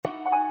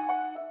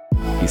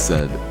He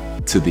said,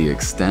 "To the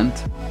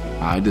extent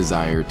I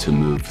desire to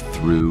move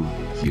through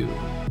you,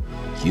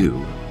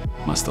 you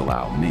must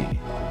allow me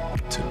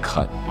to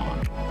cut on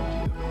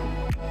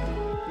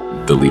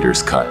you." The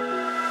Leader's Cut.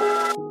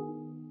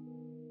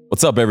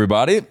 What's up,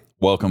 everybody?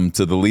 Welcome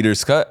to The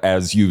Leader's Cut.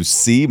 As you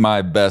see,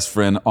 my best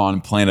friend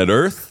on planet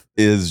Earth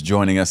is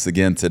joining us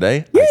again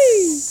today. Yay!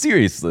 I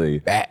seriously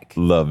Back.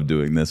 love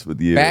doing this with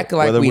you. Back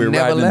like whether we we're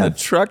never riding in the left.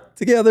 truck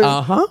together,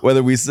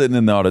 whether we're sitting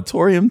in the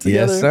auditorium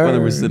together, Yes, sir.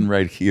 whether we're sitting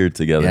right here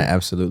together. Yeah,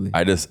 absolutely.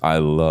 I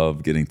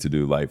love getting to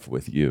do life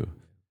with you.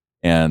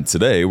 And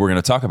today we're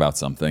going to talk about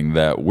something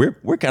that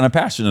we're kind of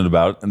passionate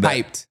about, and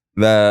Hyped.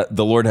 that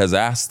the Lord has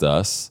asked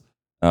us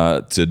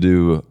to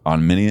do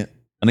on many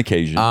an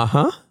occasion.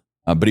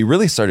 But he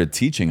really started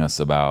teaching us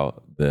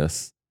about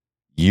this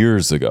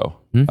years ago.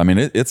 I mean,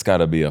 it's got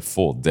to be a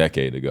full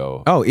decade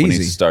ago. Oh, When he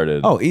easy.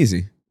 started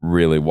Easy.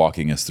 really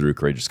walking us through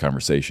Courageous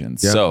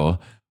Conversations. Yep. So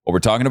what we're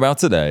talking about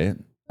today,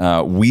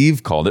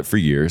 we've called it for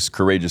years,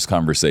 Courageous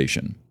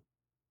Conversation.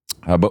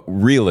 But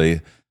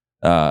really,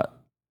 the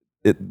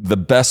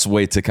best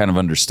way to kind of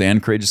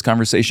understand Courageous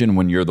Conversation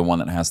when you're the one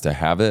that has to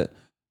have it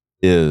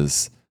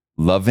is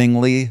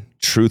lovingly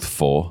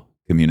truthful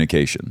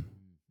communication.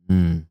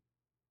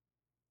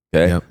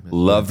 Okay? Yep.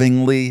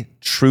 Lovingly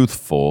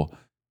truthful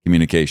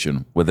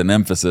communication with an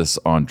emphasis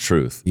on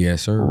truth,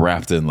 Yes, sir.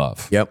 wrapped in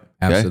love. Yep.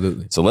 Okay?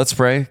 Absolutely. So let's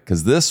pray,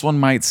 because this one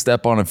might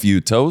step on a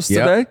few toes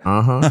today.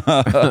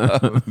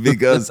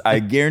 Because I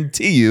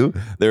guarantee you,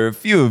 there are a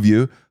few of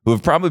you who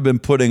have probably been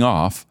putting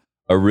off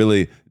a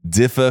really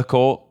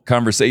difficult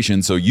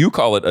conversation. So you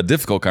call it a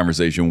difficult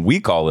conversation.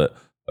 We call it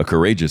a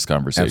courageous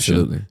conversation.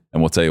 Absolutely.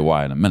 And we'll tell you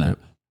why in a minute.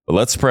 But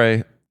let's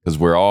pray, because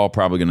we're all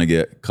probably going to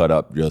get cut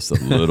up just a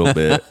little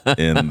bit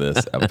in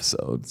this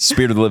episode.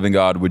 Spirit of the living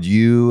God, would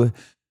you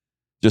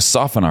just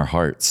soften our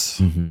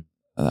hearts?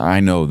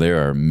 I know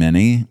there are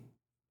many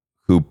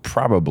who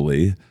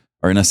probably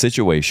are in a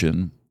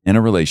situation, in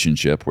a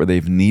relationship where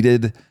they've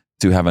needed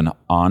to have an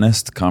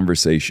honest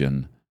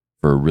conversation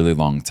for a really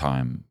long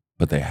time,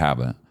 but they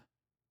haven't.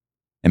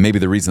 And maybe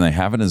the reason they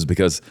haven't is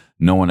because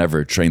no one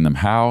ever trained them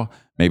how.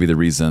 Maybe the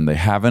reason they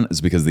haven't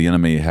is because the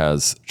enemy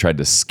has tried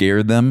to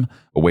scare them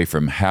away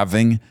from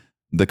having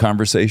the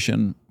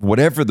conversation.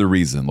 Whatever the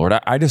reason, Lord,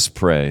 I just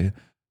pray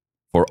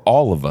for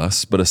all of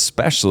us, but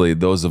especially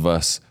those of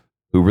us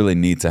who really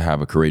need to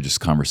have a courageous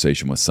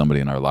conversation with somebody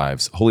in our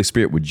lives. Holy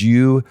Spirit, would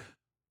you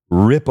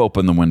rip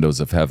open the windows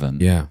of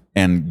heaven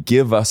and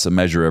give us a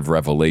measure of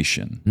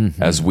revelation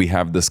as we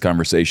have this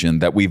conversation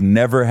that we've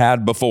never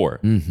had before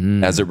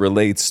as it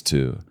relates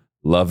to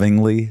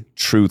lovingly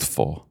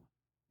truthful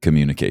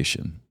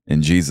communication.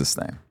 In Jesus'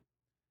 name,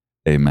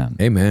 amen.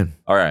 Amen.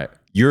 All right.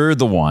 You're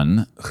the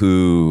one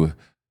who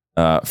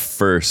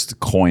first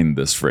coined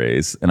this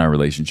phrase in our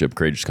relationship,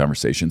 Courageous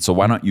Conversation. So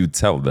why don't you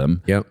tell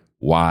them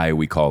why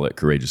we call it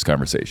Courageous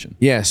Conversation?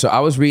 Yeah. So I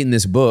was reading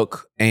this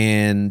book,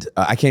 and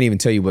I can't even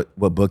tell you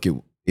what book it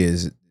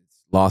is. It's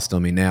lost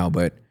on me now,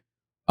 but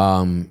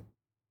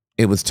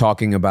it was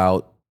talking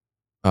about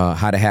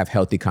how to have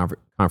healthy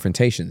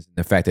confrontations, and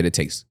the fact that it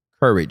takes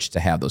courage to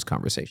have those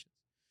conversations.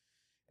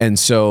 And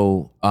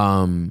so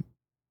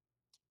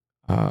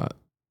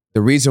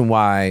the reason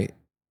why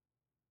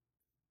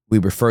we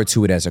refer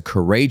to it as a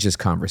courageous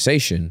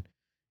conversation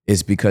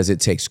is because it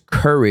takes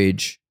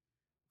courage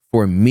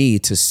for me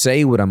to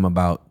say what I'm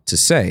about to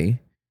say,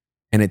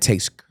 and it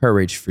takes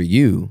courage for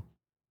you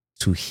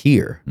to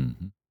hear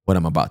what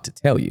I'm about to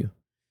tell you.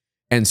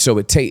 And so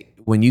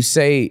when you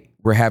say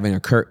we're having a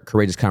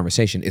courageous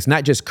conversation, it's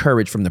not just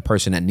courage from the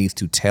person that needs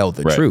to tell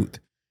the truth.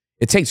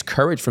 It takes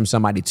courage from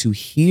somebody to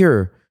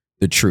hear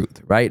the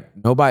truth, right?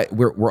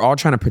 We're all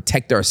trying to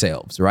protect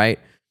ourselves, right?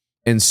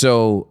 And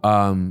so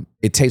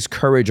it takes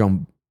courage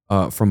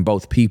from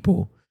both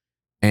people,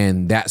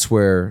 and that's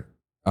where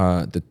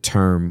the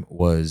term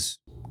was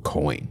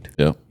coined.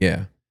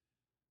 Yeah.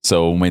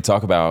 So when we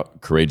talk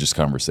about courageous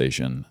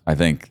conversation, I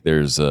think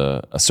there's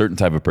a certain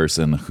type of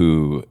person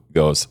who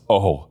goes,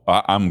 "Oh,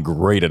 I'm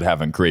great at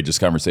having courageous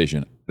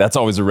conversation." That's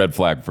always a red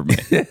flag for me.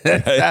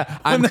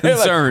 I'm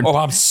concerned. Like, "Oh,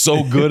 I'm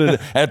so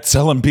good at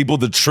telling people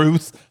the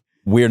truth."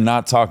 We're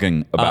not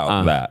talking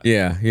about that.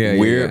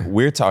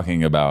 We're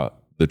talking about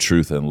the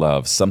truth and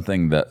love,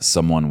 something that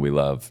someone we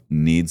love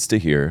needs to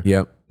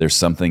hear. There's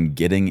something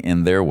getting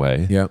in their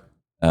way.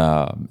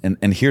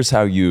 And here's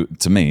how you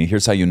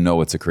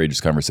know it's a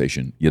courageous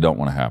conversation. You don't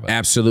want to have it.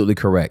 Absolutely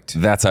correct.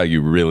 That's how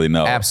you really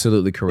know.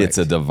 Absolutely correct. It's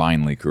a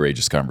divinely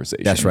courageous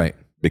conversation. That's right.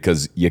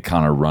 Because you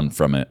kind of run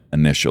from it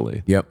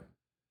initially.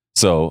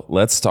 So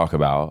let's talk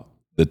about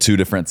the two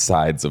different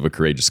sides of a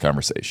courageous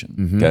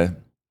conversation. Okay.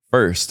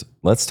 First,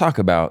 let's talk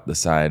about the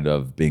side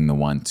of being the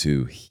one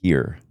to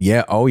hear.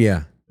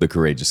 The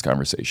courageous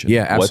conversation.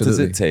 Absolutely. What does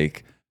it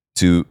take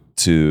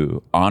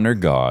to honor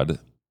God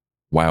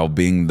while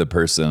being the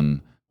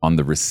person on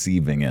the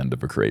receiving end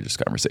of a courageous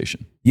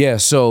conversation?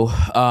 So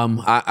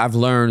I've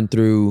learned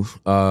through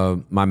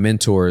my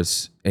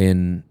mentors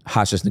in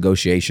hostage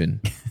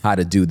negotiation how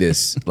to do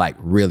this like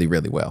really,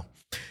 really well.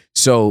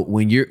 So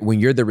when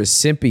you're the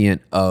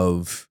recipient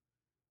of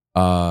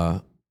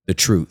the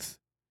truth.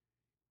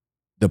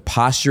 The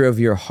posture of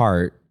your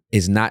heart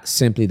is not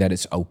simply that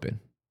it's open.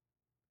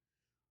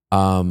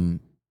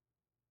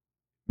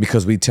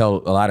 Because we tell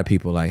a lot of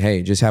people like,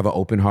 hey, just have an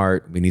open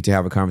heart. We need to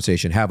have a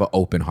conversation. Have an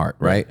open heart,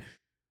 right?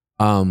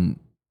 I'm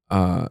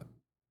going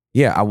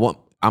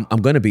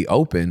to be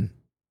open,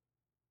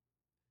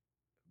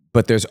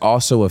 but there's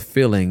also a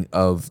feeling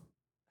of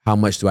how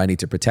much do I need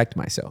to protect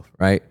myself,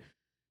 right?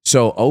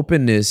 So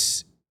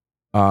openness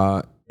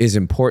is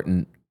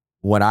important.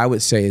 What I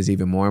would say is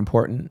even more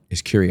important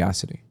is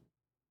curiosity.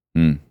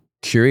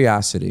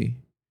 Curiosity,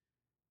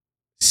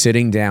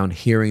 sitting down,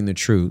 hearing the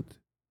truth,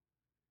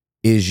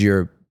 is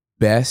your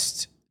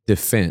best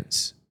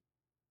defense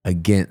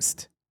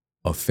against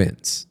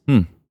offense.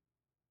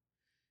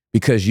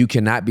 Because you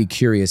cannot be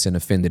curious and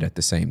offended at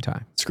the same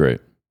time. It's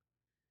great.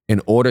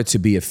 In order to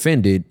be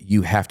offended,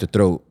 you have to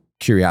throw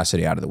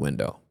curiosity out of the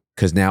window.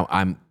 Because now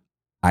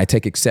I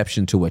take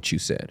exception to what you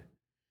said.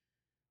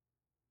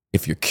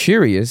 If you're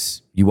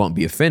curious, you won't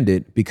be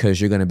offended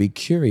because you're going to be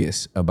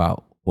curious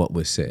about what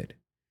was said.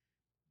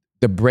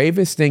 The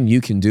bravest thing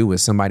you can do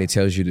is somebody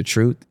tells you the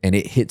truth and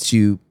it hits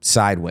you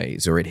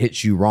sideways, or it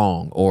hits you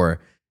wrong, or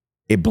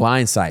it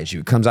blindsides you.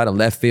 It comes out of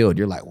left field.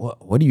 You're like,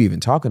 what are you even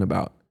talking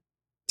about?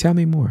 Tell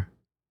me more.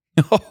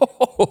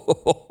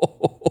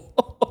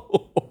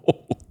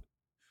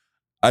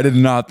 I did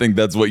not think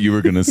that's what you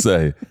were going to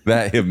say.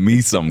 That hit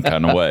me some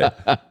kind of way.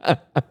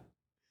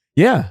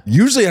 Yeah.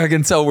 Usually I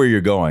can tell where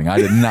you're going. I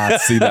did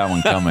not see that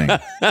one coming.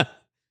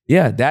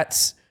 Yeah,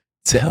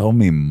 tell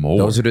me more.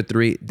 Those are the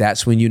three.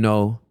 That's when you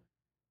know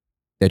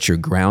that you're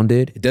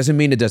grounded. It doesn't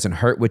mean it doesn't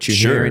hurt what you're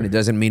hearing. It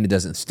doesn't mean it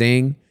doesn't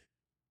sting,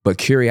 but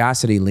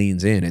curiosity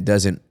leans in. It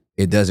doesn't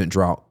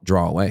draw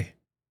away.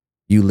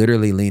 You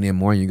literally lean in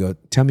more and you go,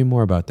 tell me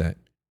more about that.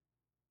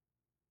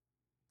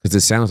 Because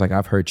it sounds like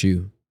I've hurt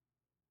you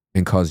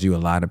and caused you a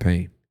lot of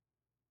pain.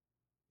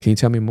 Can you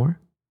tell me more?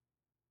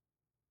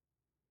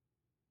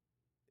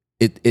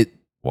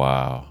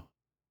 Wow.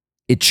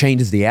 It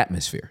changes the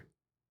atmosphere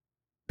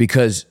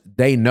because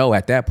they know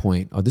at that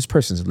point, oh, this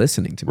person's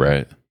listening to me.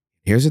 Right.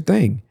 Here's the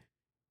thing.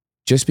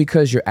 Just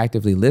because you're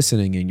actively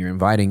listening and you're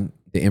inviting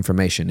the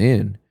information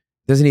in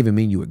doesn't even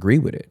mean you agree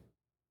with it.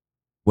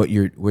 What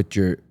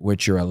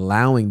you're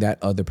allowing that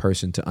other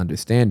person to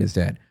understand is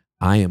that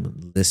I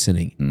am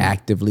listening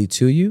actively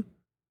to you,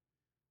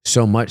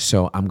 so much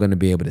so I'm going to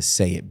be able to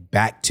say it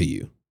back to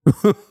you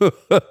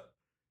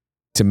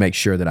to make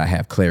sure that I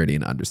have clarity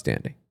and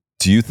understanding.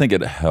 Do you think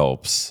it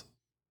helps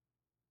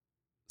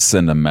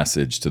send a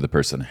message to the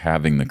person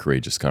having the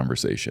courageous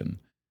conversation?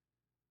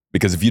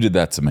 Because if you did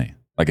that to me,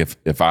 like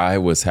if I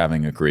was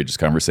having a courageous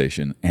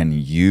conversation and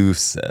you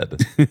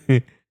said,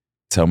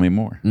 tell me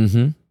more,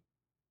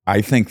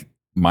 I think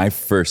my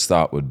first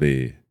thought would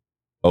be,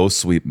 oh,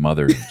 sweet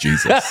mother of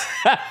Jesus.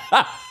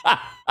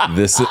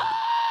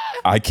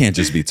 I can't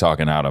just be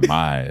talking out of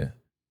my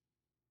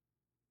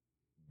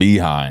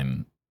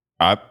behind.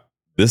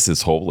 This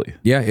is holy.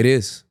 Yeah, it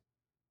is.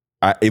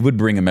 It would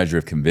bring a measure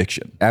of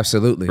conviction.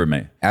 Absolutely. For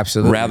me.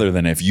 Absolutely. Rather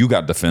than if you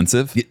got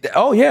defensive.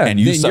 Oh, yeah. And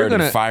you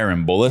started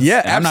firing bullets.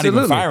 Yeah, and I'm not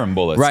even firing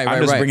bullets. Right,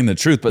 I'm just bringing the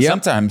truth. But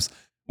sometimes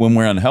when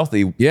we're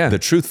unhealthy, the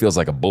truth feels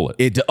like a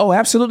bullet.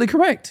 Absolutely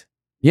correct.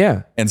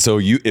 Yeah. And so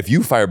if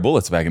you fire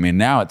bullets back at me,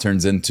 now it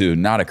turns into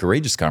not a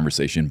courageous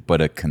conversation,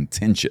 but a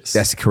contentious.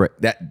 That's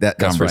correct. That's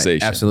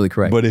conversation. Right. Absolutely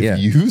correct. But if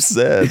you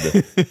said,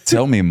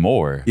 tell me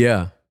more.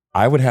 Yeah.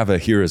 I would have a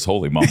here is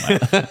holy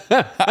moment.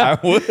 I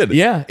would.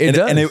 Yeah, it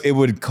does. And it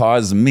would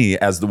cause me,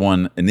 as the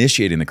one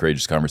initiating the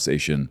courageous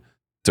conversation,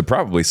 to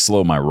probably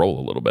slow my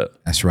roll a little bit.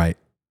 That's right.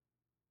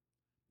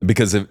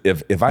 Because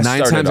if I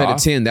 9 times out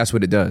of 10, that's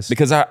what it does.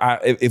 Because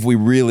if we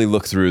really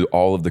look through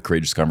all of the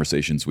courageous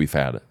conversations we've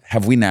had,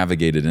 have we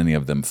navigated any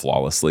of them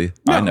flawlessly?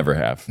 No, I never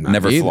have.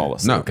 Never either.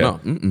 Flawlessly. No, okay? no.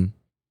 Mm-mm.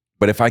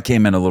 But if I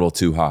came in a little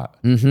too hot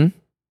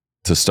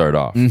to start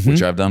off,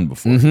 which I've done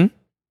before,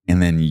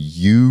 and then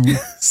you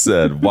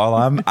said,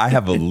 I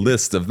have a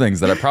list of things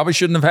that I probably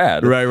shouldn't have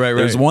had. Right.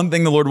 There's one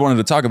thing the Lord wanted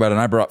to talk about,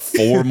 and I brought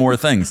 4 more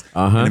things.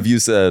 And if you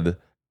said,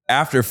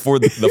 after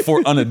the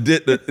 4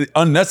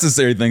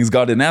 unnecessary things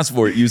God didn't ask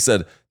for, you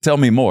said, tell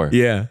me more.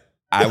 Yeah.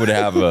 I would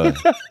have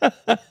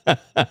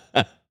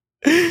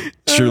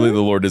surely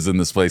the Lord is in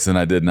this place and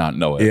I did not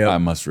know it. Yeah. I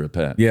must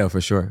repent. Yeah,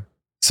 for sure.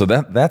 So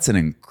that's an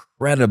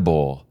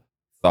incredible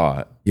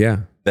thought.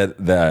 Yeah.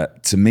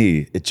 That to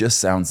me, it just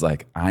sounds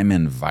like I'm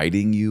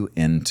inviting you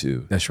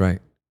into That's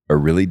right. a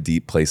really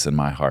deep place in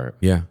my heart.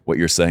 Yeah. What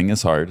you're saying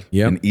is hard.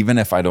 Yep. And even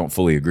if I don't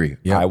fully agree,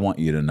 I want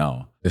you to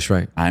know. That's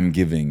right. I'm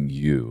giving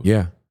you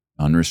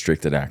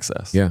unrestricted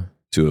access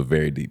to a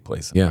very deep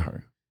place in my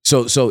heart.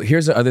 So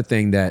here's the other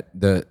thing that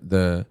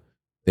the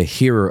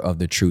hearer of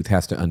the truth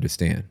has to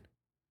understand.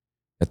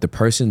 That the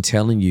person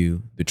telling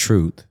you the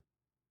truth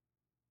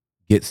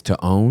gets to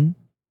own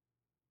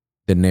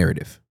the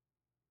narrative.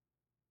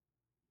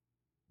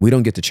 We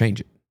don't get to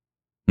change it.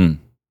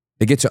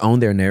 They get to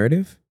own their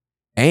narrative,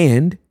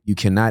 and you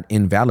cannot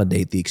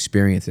invalidate the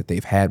experience that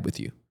they've had with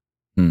you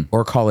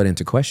or call it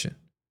into question.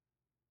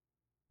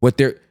 What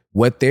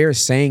they're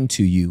saying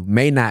to you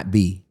may not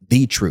be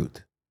the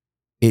truth.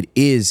 It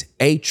is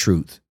a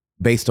truth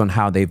based on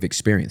how they've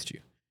experienced you.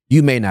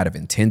 You may not have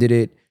intended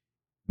it.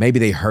 Maybe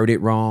they heard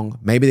it wrong.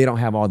 Maybe they don't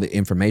have all the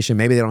information.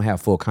 Maybe they don't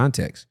have full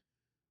context.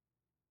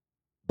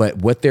 But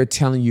what they're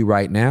telling you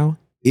right now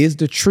is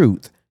the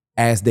truth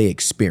as they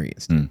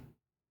experienced it.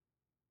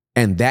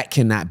 And that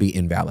cannot be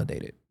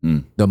invalidated.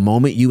 The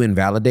moment you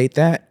invalidate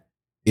that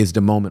is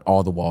the moment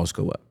all the walls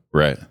go up.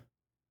 Right.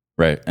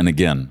 Right. And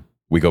again,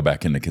 we go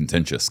back into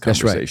contentious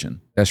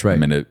conversation. That's right.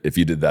 I mean, if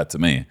you did that to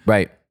me,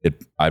 right,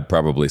 I'd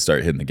probably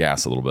start hitting the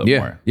gas a little bit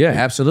more. Yeah,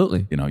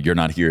 absolutely. You know, you're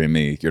not hearing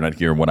me. You're not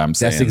hearing what I'm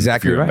saying. That's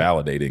exactly you're right.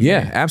 Invalidating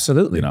Yeah, me.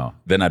 absolutely. You know,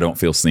 then I don't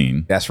feel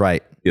seen. That's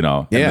right. You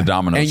know, and the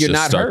dominoes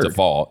just start to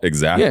fall.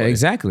 Exactly. Yeah,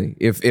 exactly.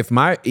 If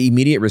my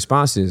immediate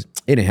response is,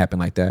 it didn't happen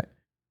like that.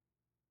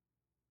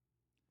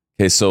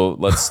 Okay, so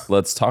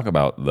let's talk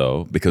about,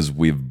 though, because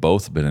we've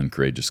both been in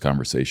courageous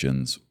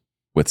conversations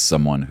with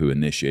someone who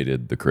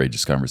initiated the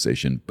courageous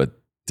conversation,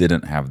 but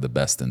didn't have the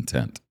best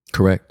intent.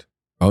 Correct.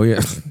 Oh,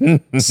 yeah.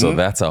 So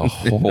that's a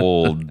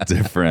whole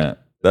different,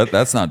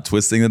 that's not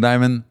twisting the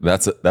diamond.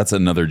 That's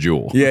another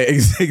jewel. Yeah,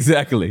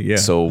 exactly. Yeah.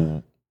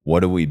 So what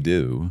do we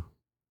do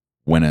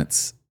when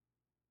it's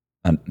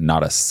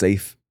not a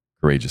safe,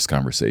 courageous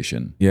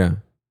conversation? Yeah.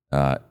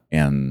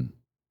 And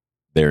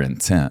their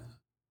intent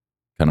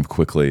kind of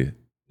quickly,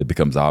 it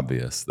becomes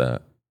obvious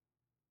that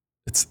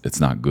it's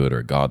not good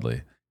or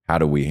godly. How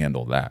do we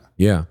handle that?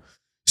 Yeah.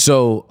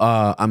 So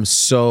I am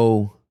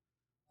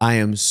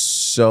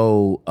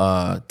so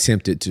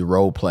tempted to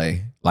role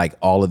play like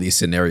all of these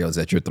scenarios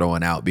that you're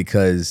throwing out,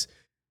 because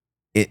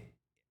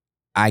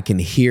I can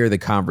hear the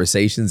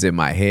conversations in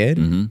my head.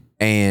 Mm-hmm.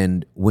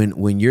 And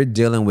when you're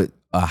dealing with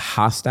a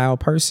hostile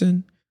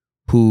person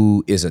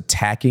who is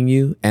attacking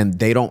you and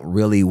they don't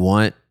really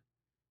want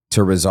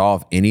to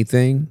resolve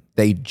anything,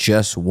 they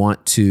just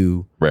want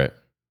to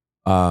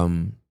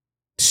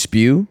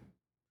spew.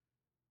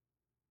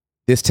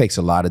 This takes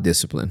a lot of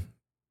discipline.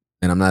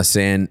 And I'm not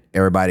saying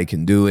everybody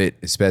can do it,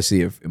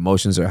 especially if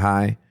emotions are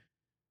high.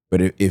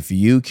 But if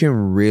you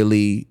can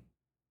really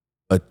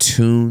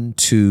attune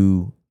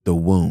to the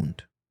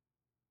wound,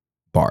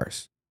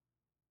 bars.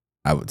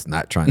 I was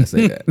not trying to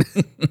say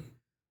that.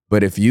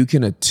 But if you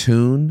can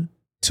attune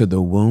to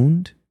the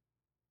wound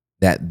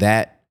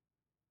that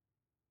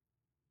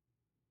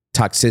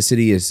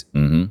toxicity is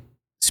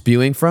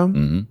spewing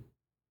from,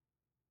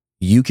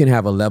 you can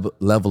have a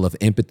level of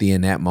empathy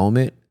in that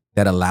moment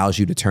that allows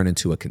you to turn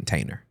into a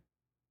container.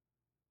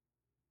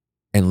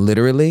 And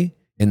literally,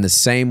 in the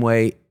same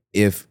way,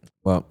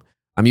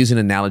 I'm using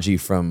an analogy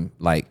from,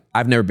 like,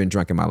 I've never been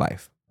drunk in my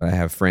life, but I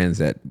have friends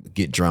that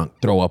get drunk,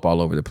 throw up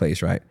all over the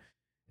place, right?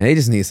 And they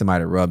just need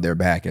somebody to rub their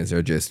back as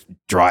they're just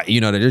dry,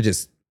 they're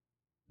just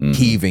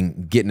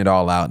heaving, getting it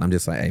all out. And I'm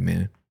just like, hey,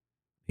 man,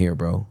 here,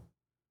 bro,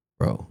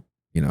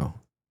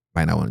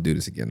 might not want to do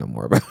this again no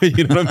more, bro.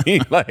 You know what I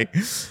mean? Like,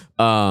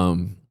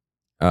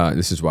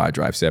 this is why I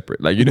drive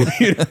separate. Like,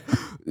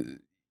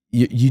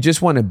 you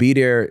just want to be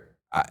there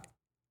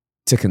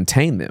to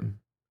contain them.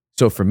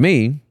 So for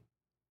me,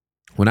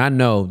 when I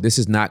know this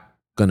is not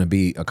going to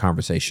be a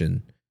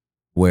conversation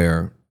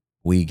where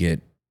we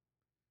get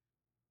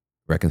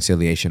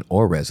reconciliation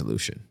or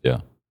resolution,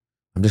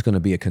 I'm just going to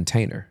be a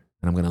container,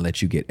 and I'm going to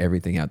let you get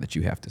everything out that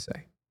you have to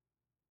say.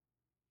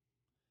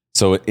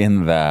 So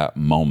in that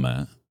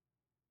moment,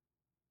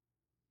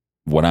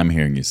 what I'm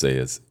hearing you say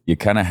is you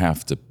kind of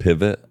have to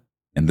pivot,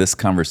 and this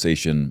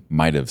conversation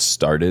might have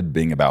started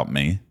being about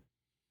me,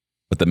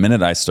 but the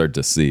minute I start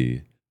to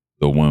see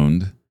the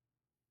wound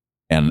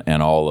and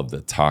all of the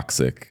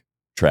toxic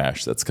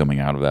trash that's coming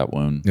out of that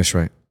wound, that's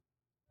right,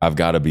 I've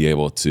got to be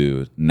able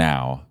to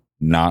now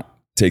not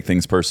take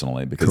things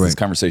personally, because this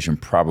conversation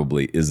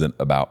probably isn't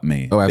about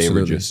me. Oh, absolutely.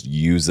 They were just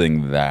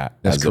using that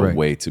as a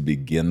way to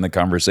begin the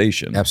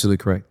conversation. Absolutely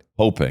correct.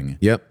 Hoping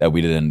that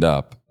we'd end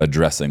up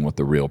addressing what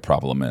the real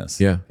problem is.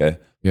 Yeah. Okay.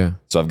 Yeah.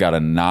 So I've got to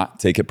not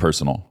take it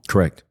personal.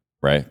 Correct.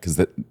 Right? Because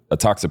a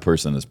toxic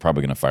person is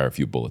probably going to fire a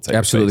few bullets at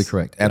Absolutely your face,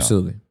 correct.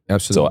 Absolutely.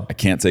 Absolutely. So I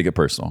can't take it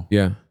personal.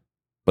 Yeah.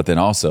 But then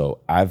also,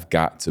 I've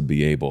got to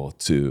be able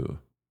to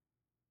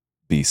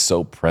be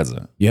so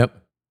present.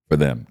 For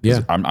them.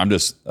 Yeah.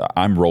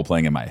 I'm role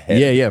playing in my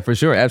head. Yeah, for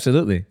sure.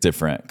 Absolutely.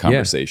 Different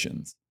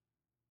conversations.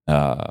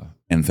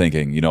 And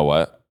thinking, you know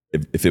what?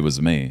 If it was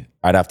me,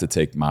 I'd have to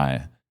take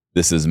my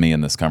 "this is me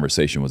and this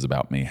conversation was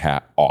about me"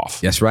 hat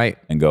off. That's right.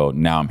 And go,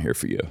 now I'm here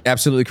for you.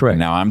 Absolutely correct. And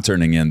now I'm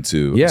turning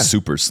into a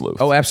super sleuth.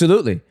 Oh,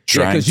 absolutely.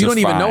 Because you don't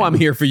even know I'm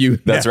here for you.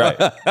 That's right.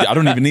 I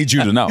don't even need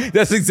you to know.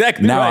 That's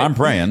exactly now right. I'm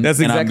praying. That's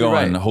and exactly I'm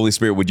going, right. Holy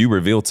Spirit, would you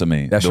reveal to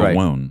me the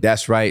wound?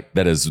 That's right.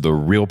 That is the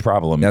real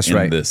problem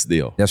in this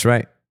deal. That's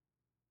right.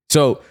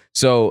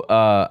 So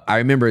I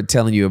remember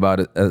telling you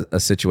about a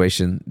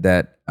situation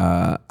that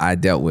I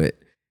dealt with,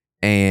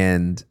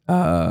 and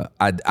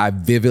I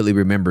vividly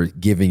remember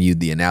giving you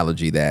the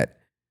analogy that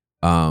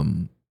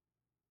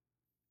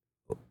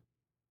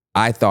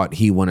I thought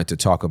he wanted to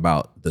talk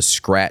about the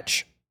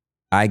scratch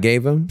I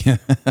gave him,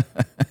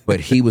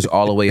 but he was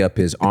all the way up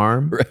his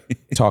arm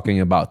talking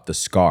about the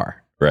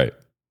scar. Right.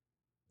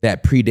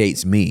 That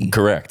predates me.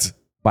 Correct.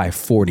 by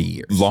 40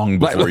 years. Long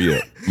before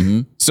you.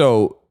 Mm-hmm.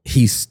 So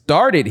he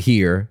started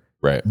here,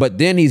 Right. but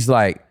then he's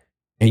like,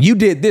 and you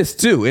did this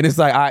too. And it's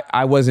like,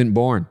 I wasn't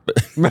born.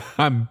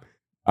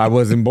 I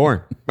wasn't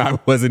born. I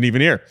wasn't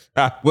even here.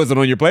 I wasn't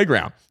on your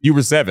playground. You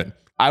were 7.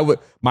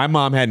 My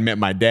mom hadn't met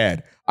my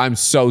dad. I'm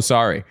so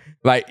sorry.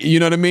 Like, you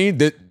know what I mean?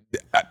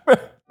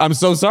 I'm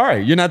so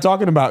sorry. You're not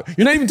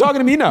even talking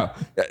to me now.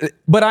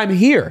 But I'm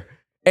here.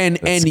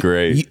 That's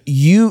great.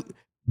 You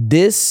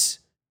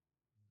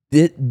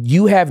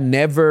have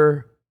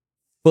never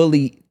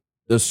fully,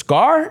 the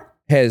scar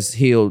has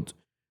healed,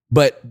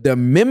 but the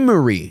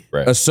memory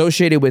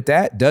associated with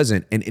that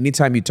doesn't. And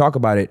anytime you talk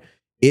about it,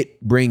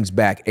 it brings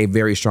back a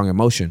very strong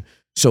emotion.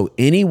 So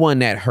anyone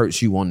that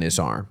hurts you on this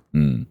arm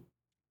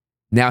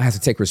now has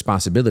to take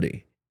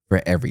responsibility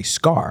for every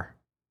scar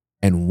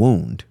and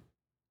wound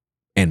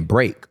and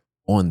break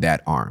on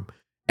that arm.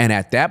 And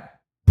at that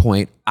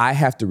point, I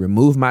have to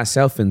remove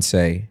myself and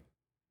say,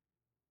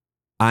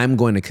 I'm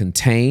going to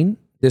contain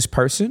this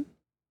person.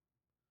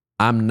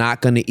 I'm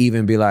not going to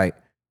even be like,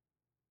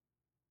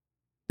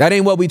 that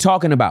ain't what we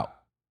talking about.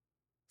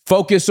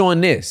 Focus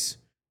on this.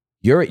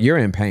 You're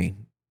in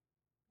pain.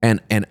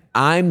 And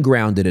I'm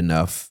grounded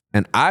enough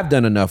and I've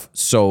done enough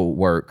soul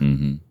work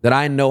that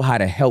I know how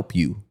to help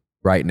you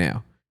right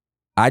now.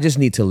 I just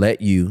need to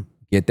let you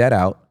get that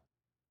out.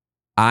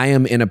 I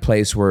am in a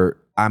place where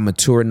I'm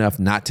mature enough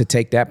not to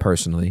take that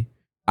personally.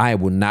 I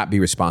will not be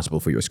responsible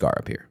for your scar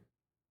up here.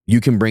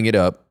 You can bring it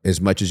up as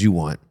much as you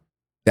want.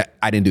 That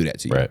I didn't do that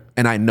to you. Right.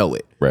 And I know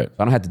it. Right. So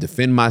I don't have to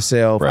defend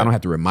myself. Right. I don't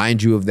have to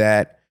remind you of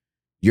that.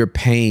 Your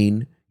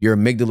pain, your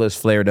amygdala's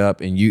flared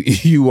up and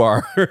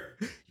you're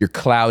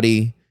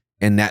cloudy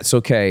and that's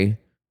okay.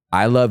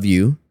 I love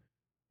you.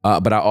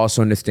 But I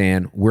also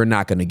understand we're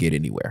not going to get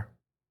anywhere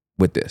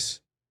with this.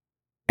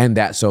 And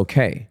that's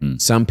okay.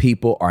 Some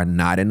people are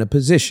not in a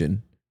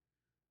position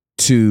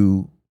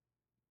to,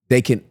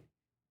 they can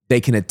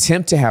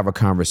attempt to have a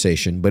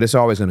conversation, but it's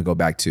always going to go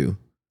back to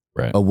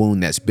a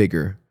wound that's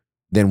bigger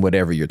than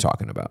whatever you're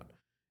talking about.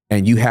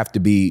 And you have to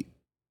be,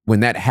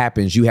 when that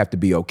happens, you have to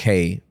be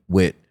okay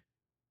with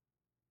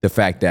the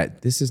fact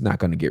that this is not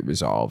going to get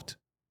resolved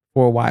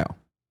for a while.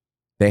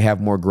 They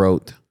have more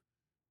growth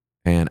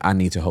and I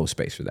need to hold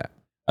space for that.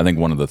 I think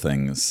one of the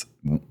things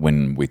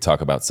when we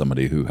talk about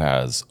somebody who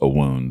has a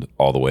wound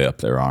all the way up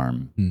their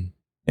arm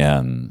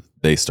and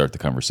they start the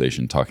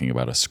conversation talking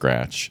about a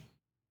scratch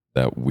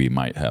that we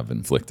might have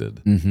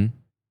inflicted.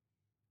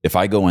 If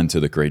I go into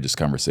the courageous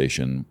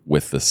conversation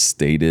with the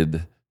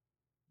stated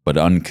but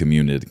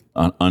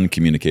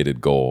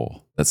uncommunicated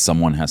goal that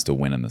someone has to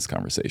win in this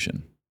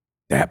conversation,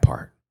 that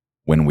part.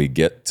 When we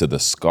get to the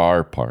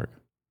scar part,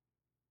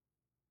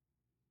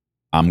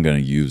 I'm going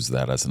to use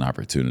that as an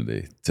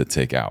opportunity to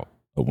take out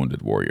a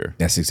wounded warrior.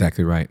 That's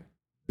exactly right.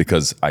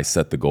 Because I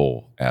set the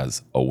goal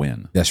as a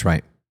win. That's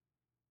right.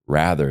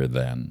 Rather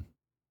than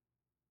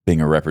being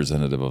a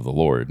representative of the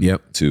Lord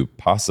to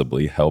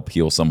possibly help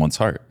heal someone's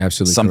heart.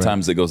 Absolutely.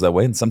 Sometimes it goes that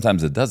way and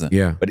sometimes it doesn't.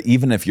 Yeah. But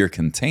even if your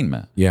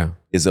containment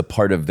is a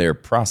part of their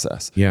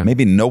process,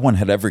 maybe no one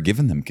had ever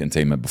given them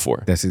containment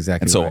before. That's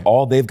exactly right. And so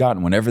all they've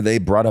gotten whenever they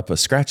brought up a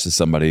scratch to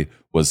somebody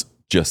was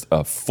just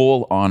a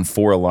full-on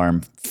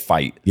 4-alarm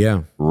fight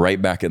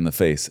right back in the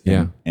face.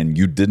 And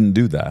you didn't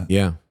do that.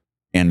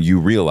 And you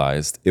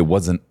realized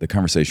the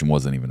conversation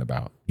wasn't even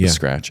about the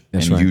scratch.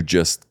 That's and right. you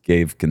just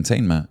gave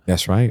containment.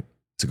 That's right.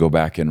 To go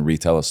back and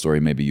retell a story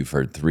maybe you've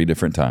heard 3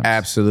 different times.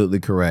 Absolutely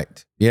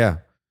correct. Yeah.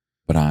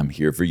 But I'm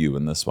here for you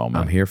in this moment.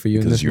 I'm here for you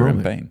in this moment. moment.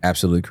 Because you're in pain.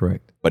 Absolutely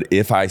correct. But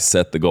if I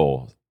set the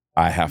goal,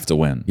 I have to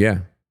win.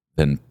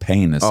 Then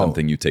pain is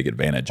something you take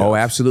advantage of. Oh,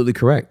 absolutely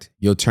correct.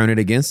 You'll turn it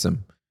against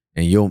them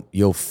and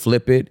you'll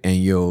flip it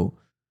and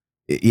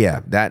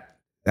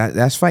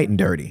that's fighting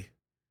dirty.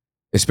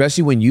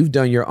 Especially when you've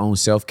done your own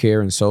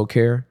self-care and soul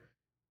care,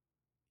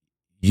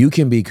 you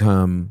can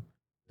become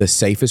the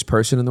safest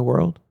person in the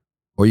world.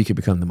 Or you can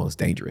become the most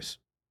dangerous.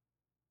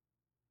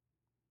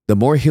 The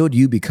more healed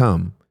you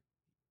become,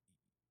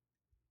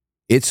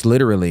 it's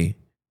literally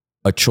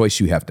a choice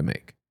you have to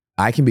make.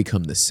 I can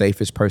become the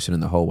safest person in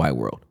the whole wide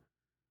world.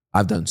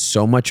 I've done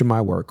so much of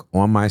my work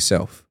on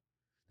myself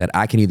that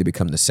I can either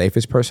become the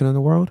safest person in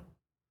the world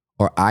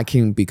or I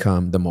can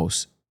become the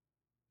most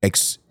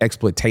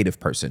exploitative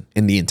person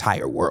in the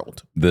entire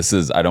world.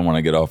 I don't want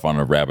to get off on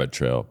a rabbit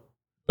trail,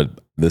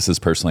 but this is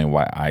personally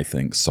why I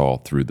think Saul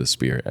threw the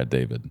spear at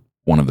David.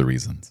 One of the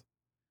reasons.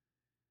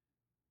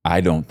 I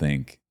don't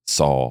think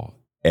Saul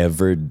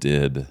ever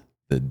did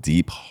the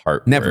deep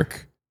heart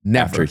work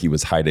after he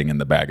was hiding in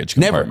the baggage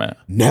compartment.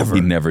 Never.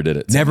 He never did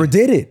it. Never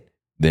did it.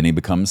 Then he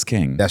becomes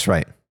king. That's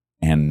right.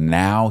 And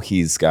now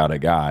he's got a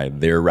guy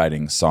they're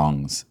writing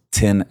songs,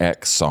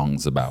 10x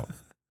songs about.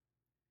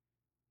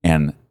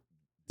 And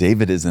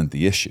David isn't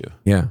the issue.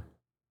 Yeah.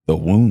 The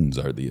wounds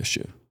are the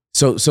issue.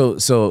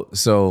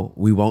 So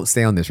we won't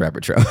stay on this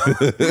rabbit trail.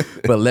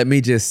 But let me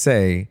just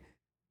say,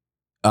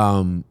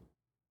 the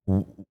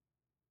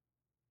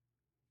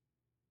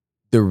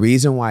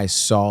reason why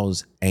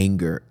Saul's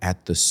anger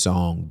at the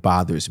song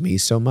bothers me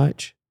so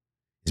much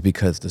is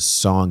because the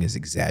song is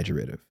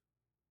exaggerative.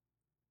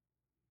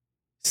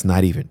 It's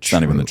not even It's true.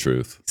 not even the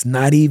truth. It's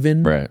not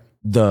even Right.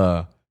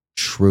 the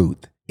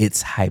truth.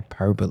 It's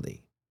hyperbole.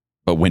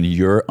 But when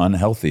you're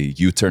unhealthy,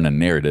 you turn a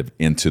narrative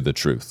into the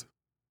truth.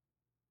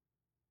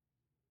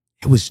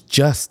 It was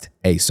just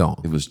a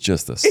song. It was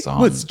just a song.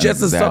 It was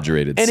just an a song.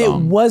 exaggerated And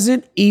song. it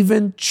wasn't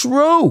even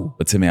true.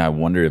 But to me, I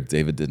wonder if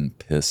David didn't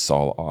piss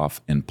Saul off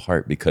in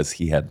part because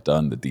he had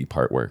done the deep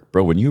heart work.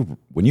 Bro, when you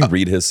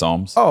read his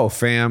Psalms, Oh,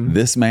 fam.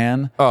 this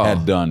man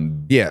had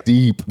done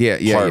deep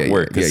heart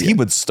work. Because he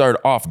would start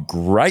off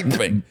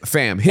griping.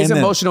 Fam, his And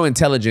then- emotional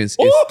intelligence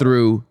is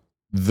through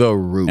the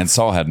roof. And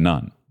Saul had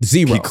none.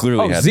 Zero. He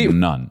clearly had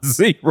none.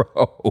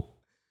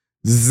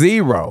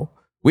 Zero.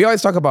 We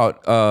always talk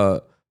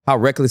about how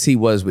reckless he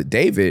was with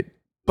David,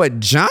 but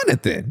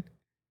Jonathan,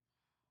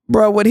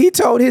 bro, what he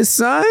told his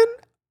son,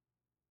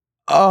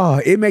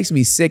 it makes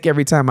me sick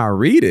every time I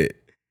read it.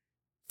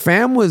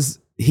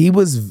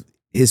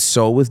 His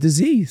soul was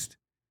diseased.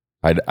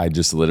 I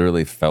just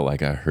literally felt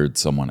like I heard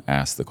someone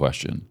ask the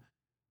question,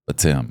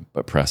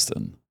 but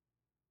Preston,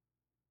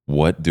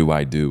 what do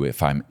I do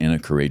if I'm in a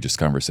courageous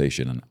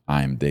conversation and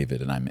I'm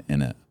David and I'm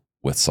in it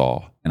with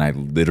Saul? And I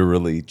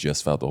literally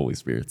just felt the Holy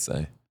Spirit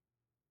say,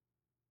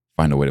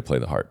 find a way to play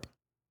the harp.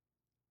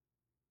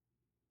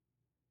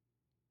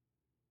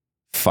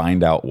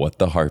 Find out what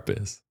the harp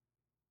is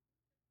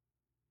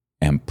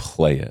and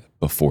play it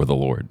before the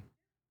Lord.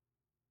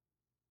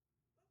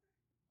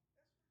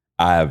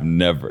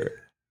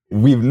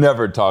 We've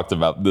never talked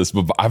about this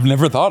before. I've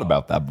never thought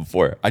about that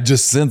before. I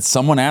just sensed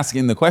someone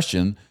asking the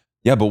question,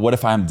 yeah, but what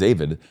if I'm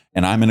David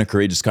and I'm in a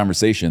courageous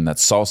conversation that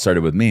Saul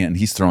started with me and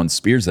he's throwing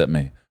spears at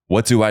me?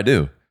 What do I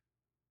do?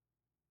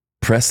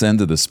 Press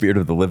into the Spirit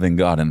of the living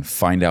God and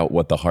find out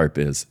what the harp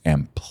is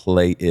and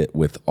play it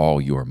with all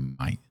your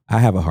might. I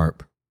have a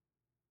harp.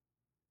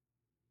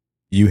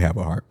 You have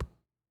a harp.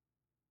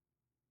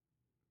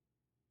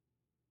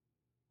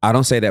 I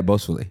don't say that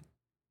boastfully.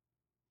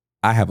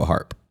 I have a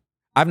harp.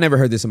 I've never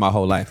heard this in my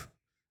whole life.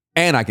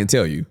 And I can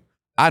tell you,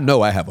 I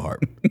know I have a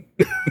harp.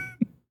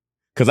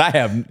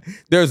 Because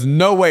there's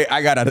no way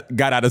I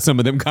got out of some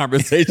of them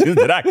conversations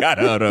that I got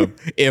out of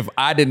if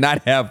I did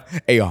not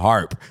have a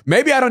harp.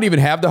 Maybe I don't even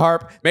have the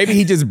harp. Maybe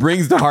he just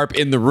brings the harp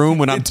in the room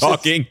when I'm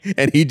talking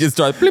and he just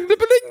starts bling, bling,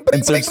 bling, bling,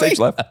 And so bling, stage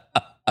bling. left.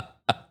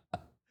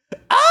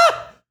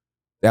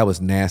 That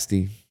was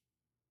nasty.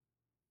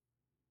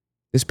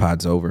 This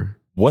pod's over.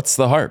 What's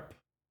the harp?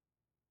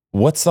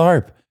 What's the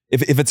harp?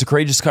 If it's a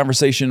courageous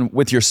conversation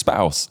with your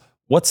spouse,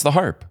 what's the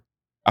harp?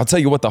 I'll tell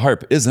you what the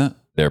harp isn't.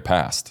 Their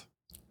past.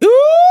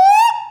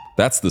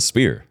 That's the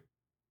spear.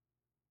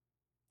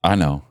 I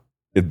know.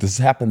 This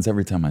happens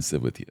every time I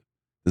sit with you.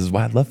 This is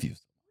why I love you.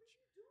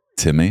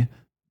 Timmy,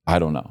 I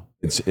don't know.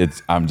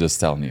 I'm just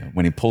telling you.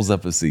 When he pulls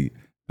up a seat,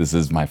 this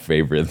is my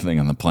favorite thing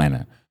on the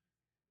planet.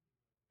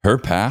 Her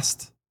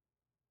past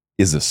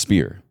is a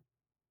spear.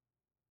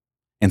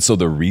 And so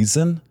the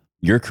reason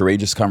your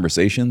courageous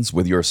conversations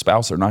with your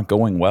spouse are not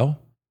going well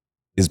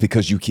is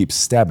because you keep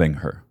stabbing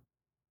her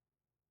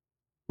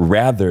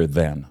rather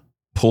than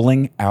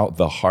pulling out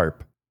the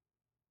harp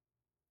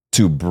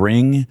to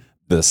bring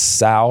the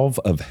salve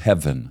of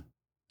heaven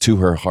to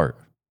her heart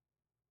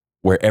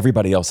where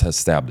everybody else has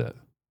stabbed it.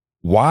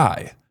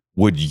 Why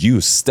would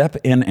you step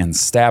in and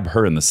stab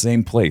her in the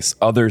same place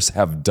others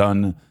have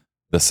done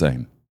the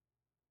same?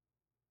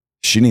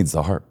 She needs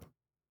the harp.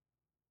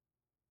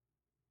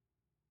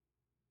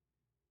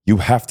 You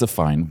have to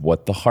find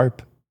what the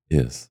harp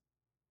is.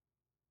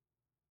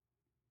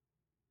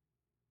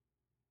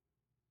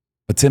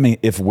 But Timmy,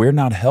 if we're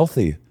not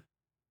healthy,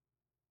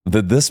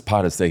 this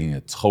pot is taking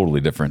a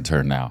totally different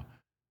turn now.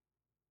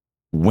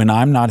 When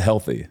I'm not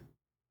healthy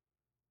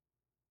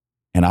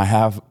and I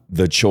have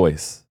the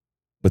choice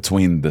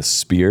between the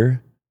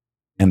spear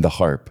and the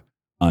harp,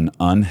 an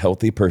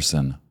unhealthy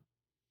person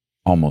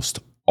almost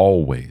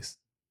always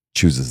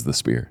chooses the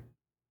spear.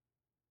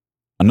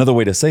 Another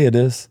way to say it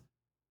is,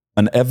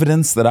 an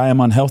evidence that I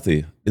am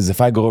unhealthy is if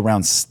I go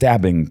around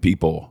stabbing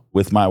people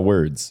with my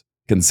words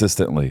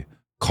consistently,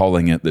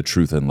 calling it the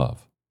truth and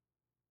love.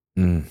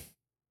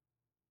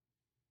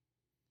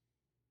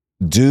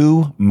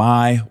 Do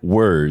my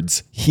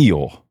words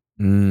heal?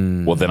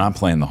 Well, then I'm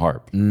playing the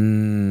harp.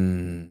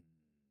 Do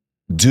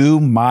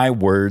my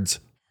words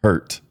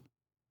hurt?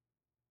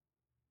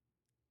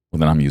 Well,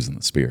 then I'm using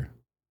the spear.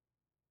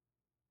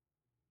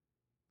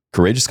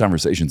 Courageous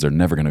conversations are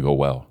never going to go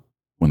well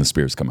when the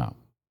spears come out.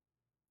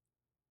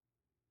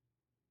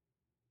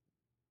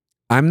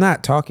 I'm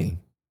not talking.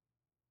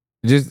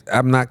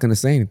 I'm not going to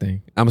say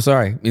anything. I'm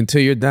sorry.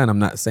 Until you're done, I'm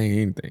not saying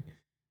anything.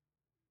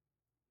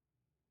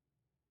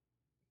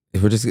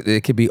 If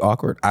it could be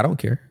awkward. I don't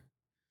care.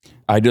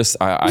 I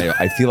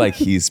feel like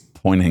he's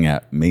pointing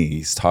at me.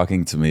 He's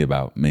talking to me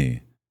about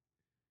me,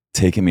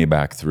 taking me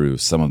back through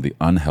some of the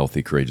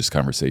unhealthy, courageous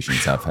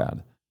conversations I've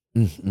had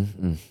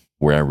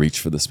where I reached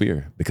for the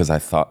spear because I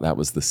thought that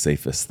was the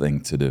safest thing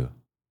to do.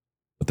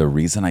 But the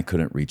reason I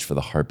couldn't reach for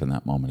the harp in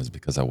that moment is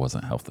because I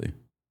wasn't healthy.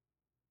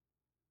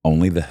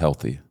 Only the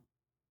healthy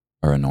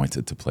are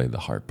anointed to play the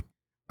harp.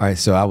 All right.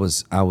 So I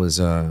was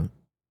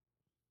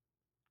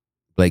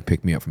Blake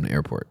picked me up from the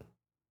airport.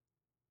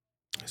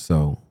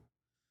 So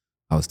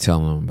I was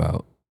telling him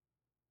about,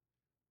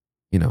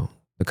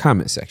 the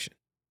comment section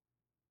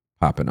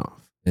popping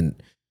off. And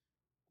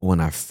when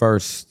I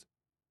first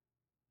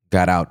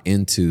got out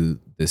into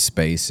this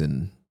space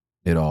and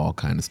it all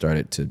kind of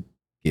started to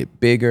get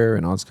bigger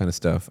and all this kind of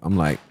stuff, I'm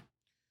like,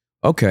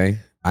 okay,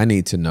 I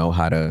need to know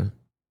how to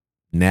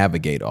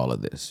navigate all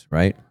of this,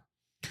 right?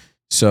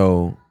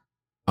 So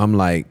I'm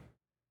like,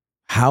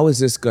 how is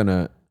this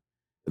gonna,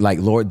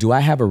 Lord, do I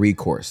have a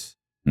recourse?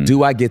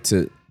 Do I get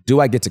to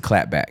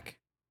clap back?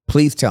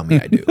 Please tell me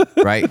I do,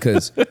 right?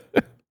 Because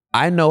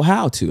I know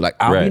how to.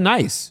 I'll be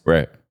nice,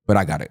 right? But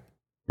I got it,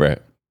 right?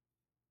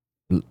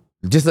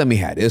 Just let me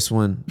have this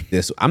one.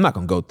 I'm not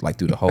gonna go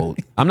through the whole.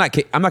 I'm not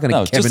gonna.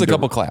 No, just a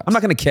couple claps. I'm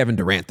not gonna Kevin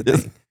Durant the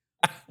thing.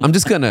 I'm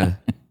gonna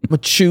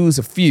choose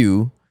a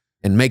few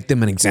and make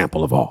them an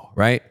example of all,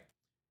 right?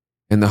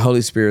 And the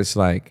Holy Spirit's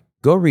like,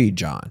 go read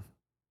John.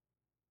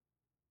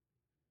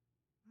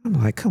 I'm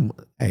like, come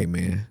on, hey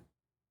man,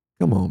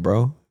 come on,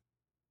 bro.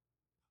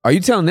 Are you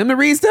telling them to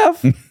read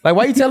stuff? Why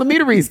are you telling me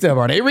to read stuff?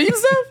 Are they reading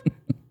stuff?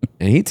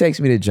 And he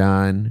takes me to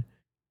John.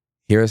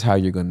 Here's how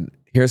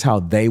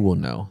they will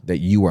know that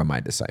you are my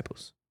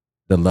disciples,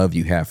 the love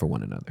you have for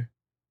one another.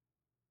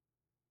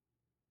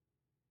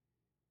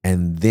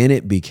 And then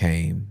it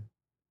became,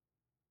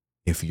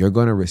 if you're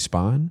going to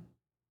respond,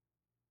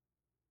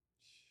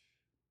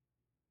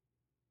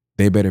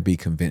 they better be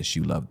convinced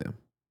you love them.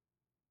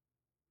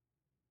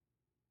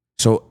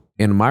 So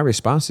in my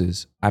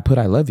responses, I put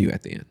I love you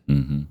at the end.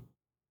 Mm-hmm.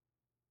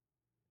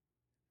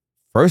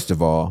 First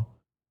of all,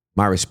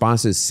 my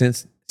responses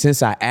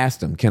since I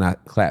asked them, can I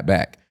clap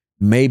back?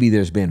 Maybe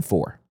there's been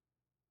 4,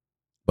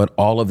 but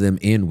all of them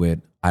end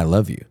with I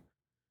love you,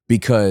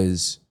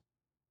 because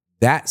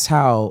that's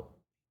how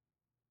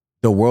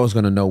the world's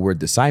going to know we're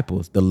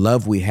disciples, the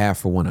love we have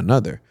for one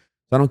another.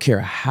 So I don't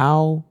care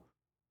how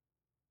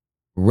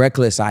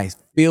reckless I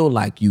feel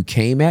like you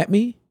came at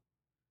me,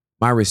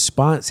 my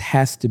response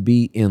has to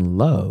be in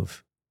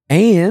love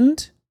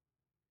and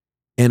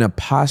in a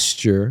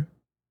posture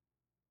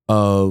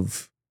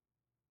of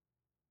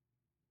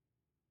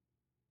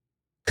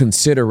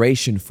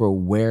consideration for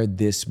where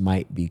this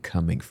might be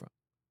coming from.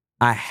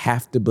 I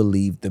have to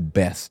believe the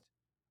best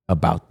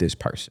about this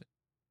person.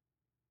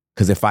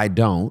 Because if I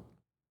don't,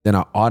 then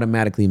I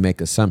automatically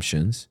make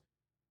assumptions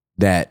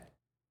that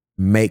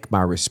make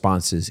my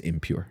responses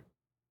impure.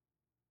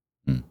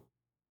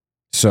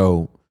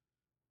 So,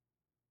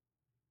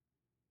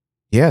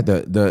 yeah,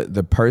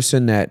 the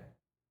person that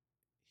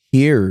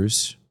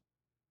hears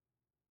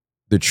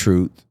the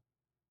truth,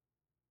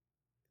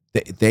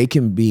 they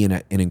can be in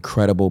an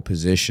incredible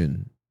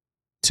position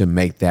to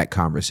make that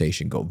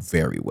conversation go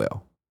very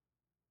well.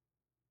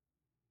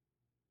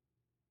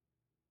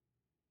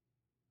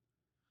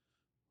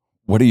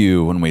 What do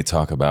you, when we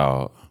talk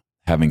about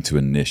having to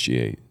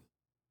initiate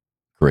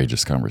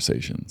courageous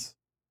conversations,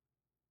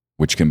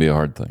 which can be a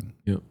hard thing?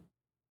 Yeah.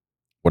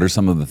 What are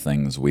some of the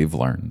things we've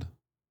learned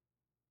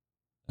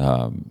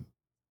are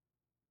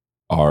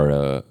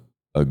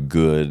a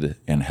good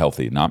and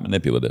healthy, not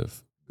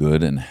manipulative,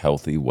 good and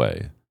healthy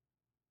way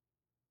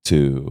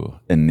to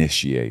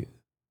initiate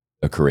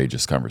a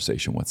courageous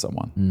conversation with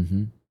someone?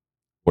 Mm-hmm.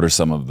 What are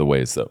some of the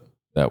ways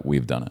that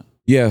we've done it?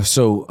 Yeah,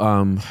 so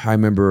I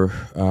remember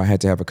I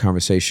had to have a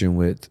conversation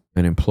with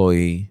an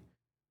employee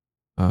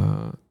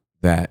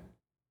that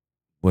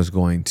was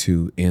going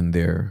to end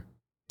their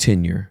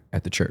tenure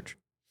at the church.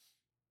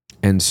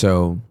 And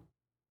so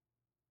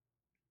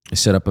I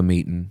set up a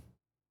meeting,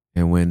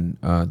 and when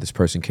this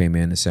person came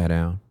in and sat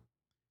down,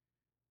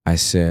 I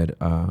said,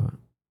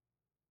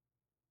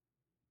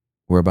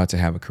 we're about to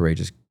have a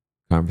courageous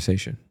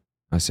conversation.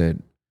 I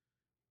said,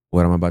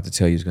 what I'm about to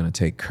tell you is going to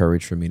take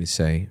courage for me to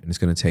say, and it's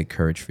going to take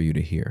courage for you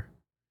to hear.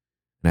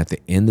 And at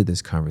the end of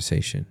this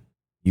conversation,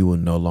 you will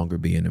no longer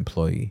be an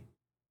employee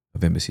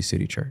of Embassy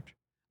City Church.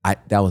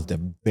 That was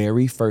the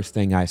very first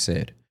thing I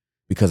said,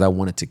 because I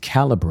wanted to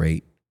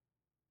calibrate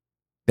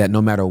that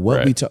no matter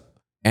what we talk,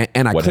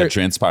 and I what had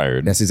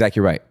transpired. That's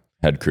exactly right.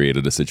 Had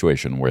created a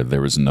situation where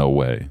there was no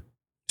way.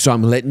 So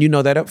I'm letting you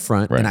know that up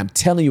front, right. And I'm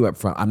telling you up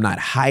front. I'm not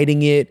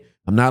hiding it.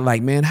 I'm not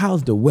like, man,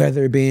 how's the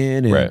weather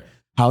been? And right.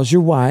 How's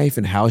your wife?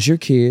 And how's your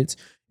kids?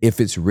 If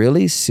it's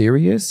really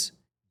serious,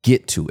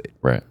 get to it.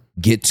 Right.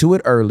 Get to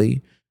it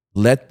early.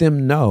 Let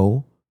them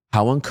know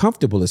how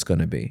uncomfortable it's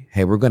going to be.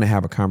 Hey, we're going to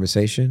have a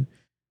conversation,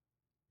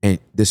 and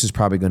this is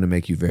probably going to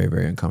make you very,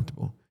 very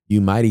uncomfortable.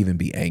 You might even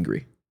be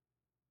angry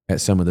at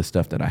some of the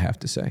stuff that I have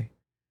to say.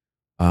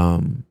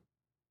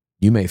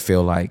 You may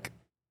feel like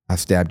I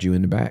stabbed you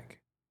in the back.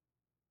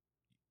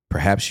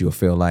 Perhaps you'll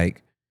feel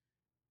like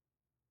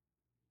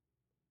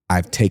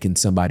I've taken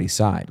somebody's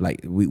side.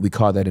 Like we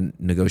call that in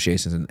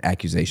negotiations and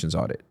accusations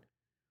audit,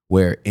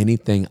 where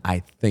anything I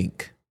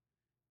think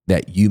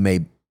that you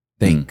may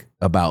think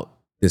about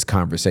this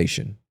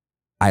conversation,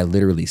 I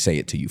literally say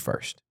it to you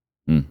first.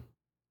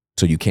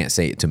 So you can't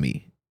say it to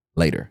me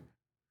later.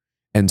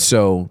 And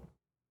so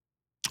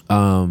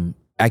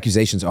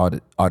accusations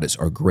audits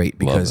are great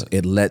because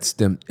it lets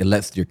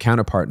your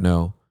counterpart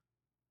know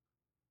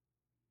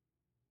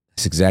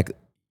it's exactly,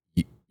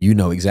 you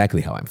know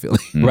exactly how I'm feeling,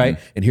 right?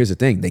 And here's the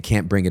thing, they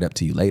can't bring it up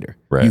to you later.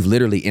 Right. You've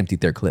literally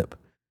emptied their clip.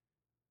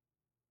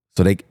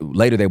 So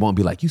later they won't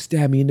be like, you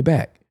stabbed me in the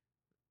back.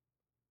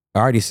 I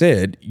already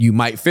said you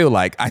might feel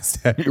like I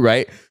stabbed you,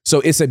 right? So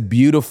it's a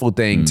beautiful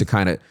thing to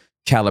kind of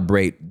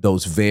calibrate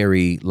those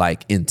very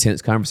like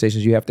intense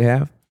conversations you have to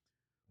have.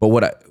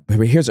 But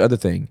here's the other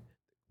thing.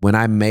 When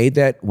I made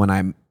that, when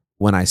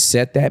I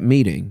set that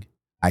meeting,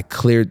 I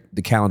cleared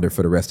the calendar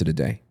for the rest of the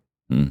day.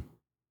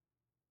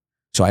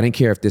 So I didn't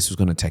care if this was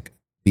going to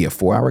be a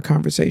 4-hour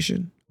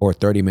conversation or a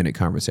 30-minute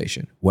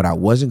conversation. What I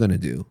wasn't going to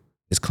do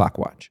is clock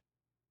watch.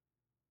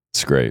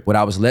 It's great. What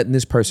I was letting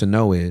this person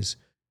know is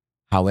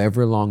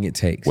however long it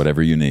takes.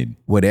 Whatever you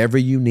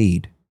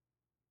need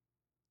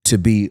to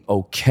be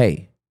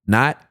okay,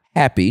 not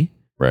happy.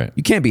 Right.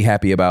 You can't be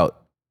happy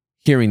about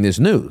hearing this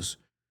news.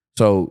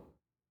 So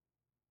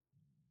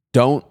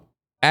don't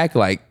act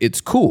like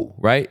it's cool,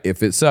 right?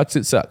 If it sucks,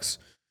 it sucks.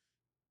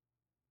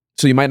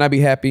 So you might not be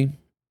happy.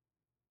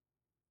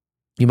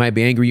 You might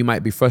be angry. You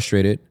might be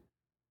frustrated.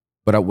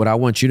 But what I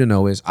want you to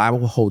know is I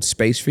will hold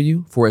space for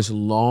you for as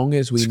long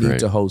as we need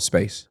to hold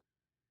space.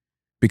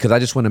 Because I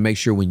just want to make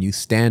sure when you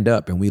stand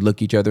up and we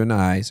look each other in the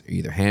eyes,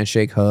 either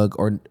handshake, hug,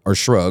 or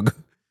shrug,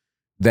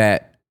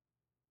 that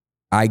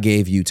I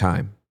gave you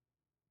time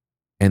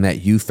and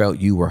that you felt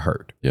you were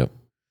heard. Yep.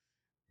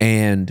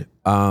 And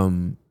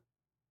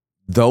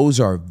those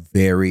are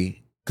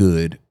very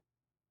good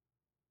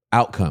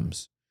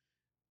outcomes.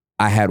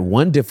 I had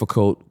one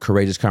difficult,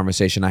 courageous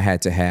conversation I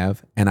had to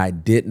have, and I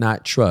did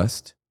not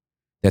trust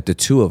that the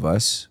two of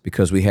us,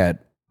 because we had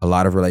a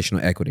lot of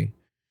relational equity,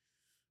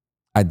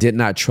 I did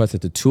not trust that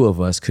the two of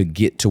us could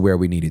get to where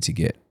we needed to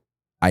get.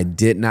 I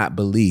did not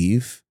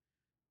believe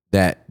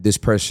that this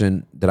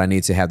person that I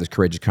need to have this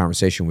courageous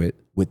conversation with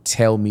would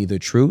tell me the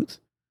truth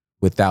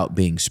without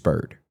being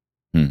spurred.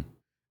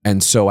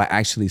 And so I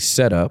actually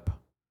set up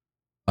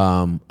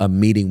a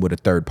meeting with a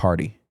third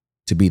party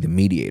to be the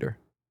mediator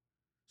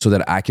so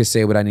that I could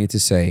say what I needed to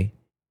say.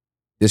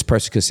 This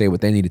person could say what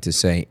they needed to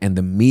say. And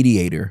the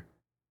mediator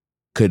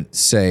could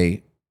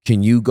say,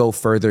 can you go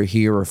further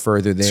here or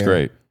further there? That's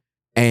great.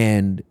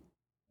 And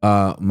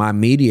my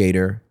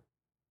mediator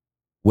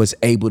was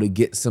able to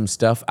get some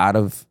stuff out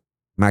of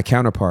my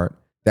counterpart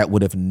that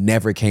would have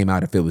never came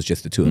out if it was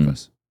just the two of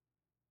us.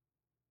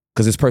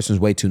 Because this person's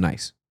way too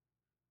nice.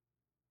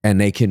 And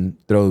they can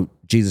throw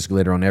Jesus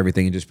glitter on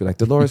everything and just be like,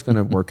 the Lord's going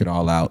to work it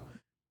all out.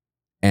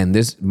 And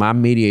my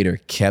mediator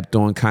kept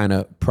on kind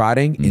of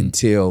prodding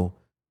until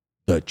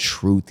the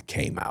truth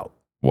came out.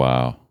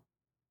 Wow.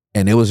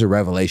 And it was a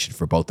revelation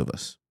for both of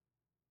us.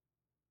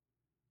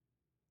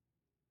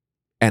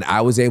 And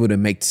I was able to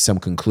make some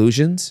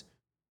conclusions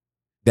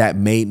that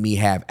made me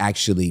have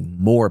actually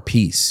more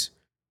peace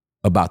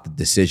about the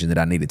decision that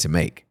I needed to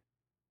make.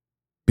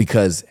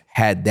 Because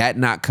had that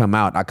not come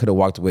out, I could have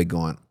walked away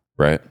going,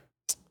 right,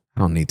 I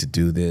don't need to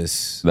do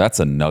this. That's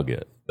a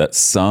nugget that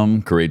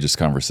some courageous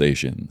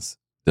conversations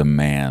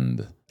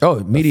demand.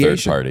 Mediation. A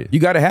third party.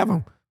 You got to have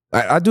them.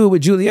 I do it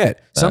with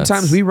Juliet.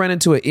 Sometimes we run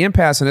into an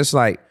impasse and it's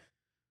like,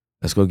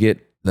 let's go get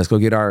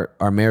our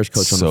marriage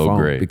coach on the phone.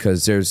 Great.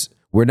 Because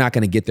we're not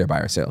going to get there by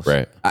ourselves.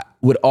 Right.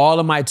 With all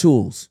of my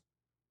tools,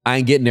 I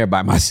ain't getting there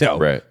by myself.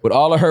 Right. With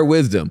all of her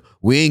wisdom,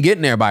 we ain't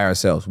getting there by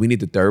ourselves. We need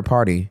the third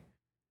party,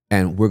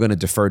 and we're going to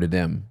defer to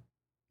them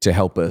to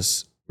help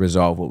us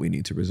resolve what we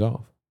need to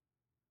resolve.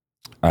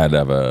 I had to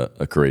have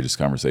a courageous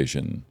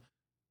conversation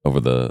over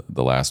the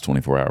last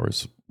 24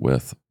 hours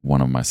with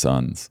one of my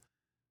sons.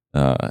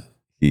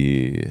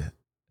 He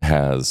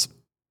has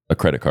a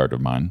credit card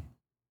of mine,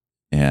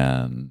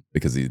 and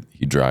because he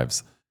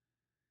drives.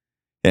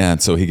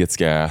 And so he gets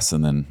gas,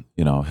 and then,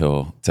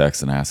 he'll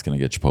text and ask, can I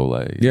get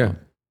Chipotle? Yeah. Know?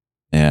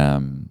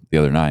 And the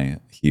other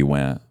night, he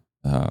went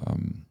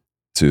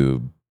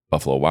to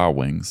Buffalo Wild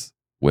Wings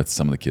with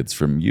some of the kids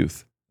from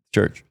youth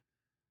church.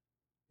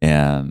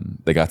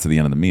 And they got to the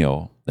end of the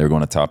meal. They were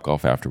going to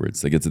Topgolf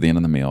afterwards. They get to the end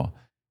of the meal,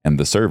 and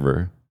the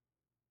server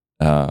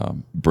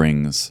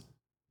brings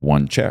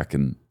one check,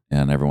 and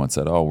everyone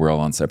said, oh, we're all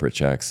on separate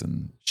checks.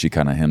 And she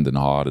kind of hemmed and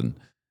hawed and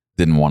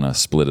didn't want to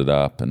split it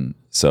up. And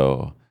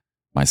so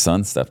my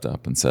son stepped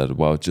up and said,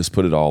 well, just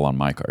put it all on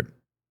my card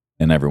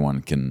and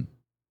everyone can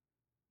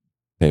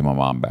pay my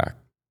mom back.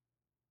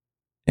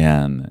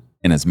 And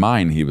in his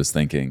mind, he was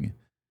thinking,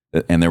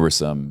 and there were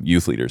some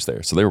youth leaders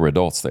there. So there were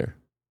adults there,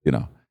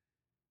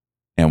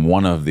 And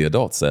one of the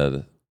adults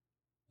said,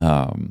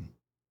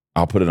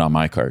 I'll put it on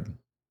my card.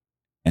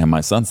 And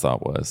my son's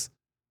thought was,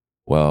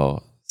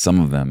 well, some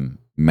of them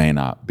may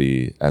not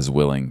be as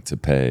willing to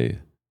pay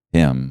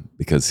him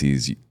because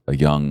he's a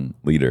young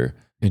leader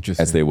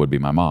as they would be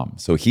my mom.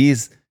 So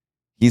he's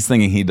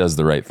thinking he does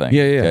the right thing.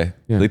 Yeah. Okay?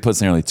 Yeah. So he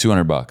puts nearly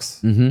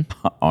 $200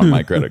 on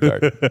my credit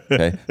card.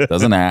 Okay.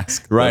 Doesn't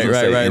ask. Right.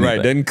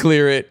 Anything. Doesn't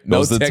clear it. No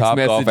Goes to text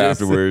Topgolf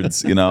messages.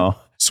 afterwards,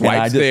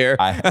 Swipes there.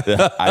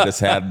 I just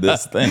had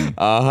this thing.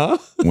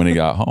 When he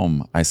got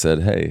home, I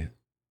said, hey,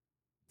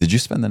 did you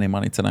spend any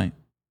money tonight?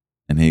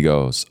 And he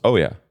goes, oh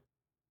yeah,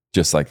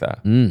 just like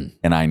that. And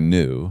I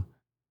knew,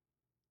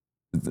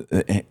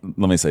 let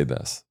me say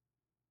this.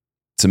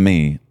 To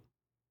me,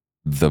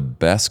 the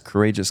best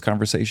courageous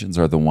conversations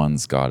are the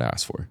ones God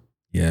asked for.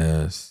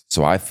 Yes.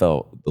 So I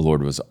felt the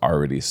Lord was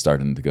already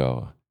starting to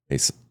go, hey,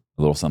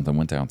 a little something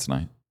went down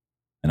tonight,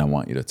 and I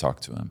want you to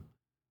talk to him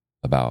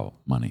about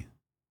money.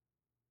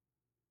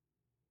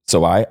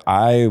 So I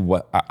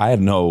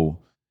had no,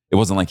 it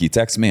wasn't like he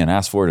texted me and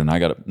asked for it and I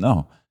got it.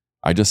 No,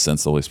 I just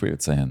sensed the Holy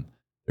Spirit saying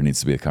there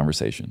needs to be a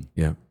conversation.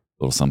 Yeah. A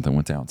little something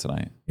went down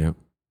tonight. Yep.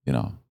 You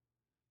know,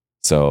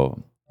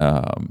 so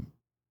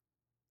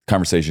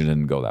conversation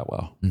didn't go that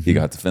well. He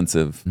got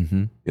defensive,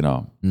 you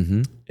know,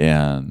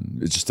 and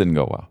it just didn't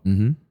go well.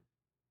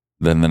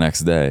 Then the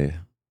next day,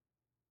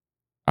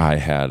 I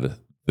had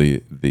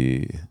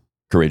the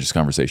courageous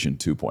conversation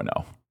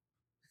 2.0.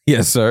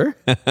 Yes, sir.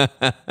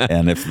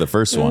 And if the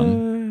first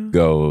one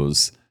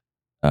goes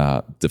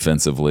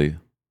defensively,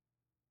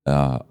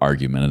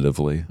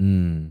 argumentatively,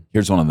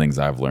 here's one of the things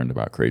I've learned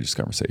about courageous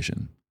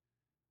conversation.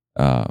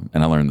 And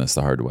I learned this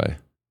the hard way.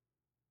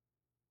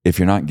 If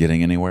you're not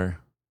getting anywhere,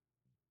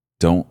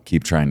 don't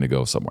keep trying to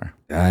go somewhere.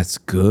 That's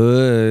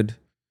good.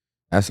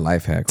 That's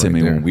life hack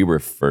Timmy, there. when we were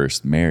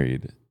first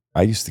married,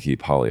 I used to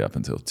keep Holly up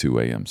until 2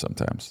 a.m.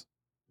 sometimes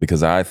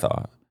because I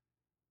thought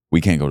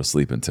we can't go to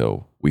sleep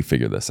until we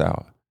figure this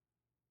out.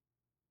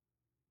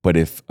 But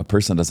if a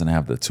person doesn't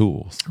have the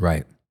tools,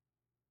 right,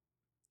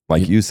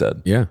 like you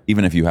said, yeah,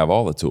 even if you have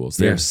all the tools,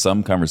 there's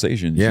some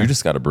conversations you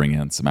just got to bring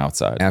in some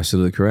outside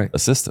absolutely correct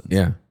assistance.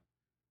 Yeah.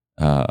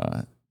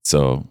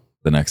 So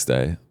the next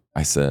day,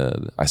 I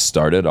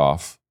started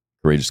off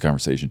Courageous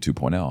Conversation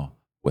 2.0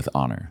 with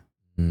honor.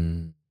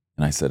 And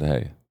I said,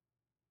 hey,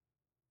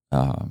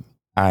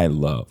 I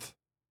love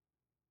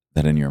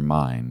that in your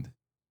mind,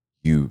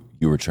 you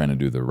were trying to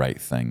do the right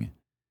thing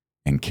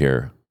and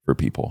care for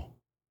people.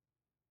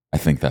 I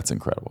think that's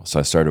incredible. So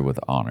I started with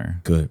honor.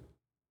 Good.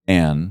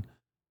 And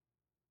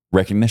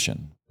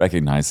recognizing,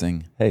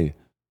 hey,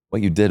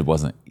 what you did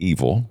wasn't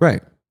evil.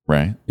 Right.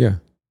 Right? Yeah.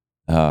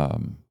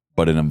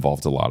 But it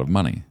involved a lot of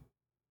money.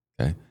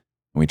 Okay. And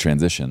we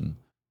transitioned.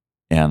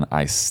 And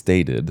I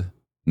stated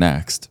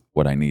next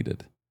what I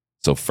needed.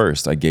 So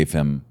first, I gave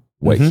him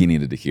what he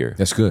needed to hear.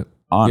 That's good.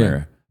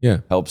 Honor Yeah.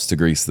 helps to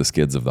grease the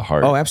skids of the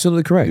heart. Oh,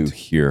 absolutely correct. To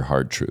hear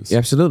hard truths. Yeah,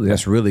 absolutely.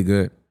 That's really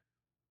good.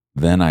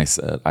 Then I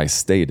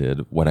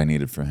stated what I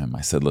needed from him.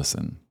 I said,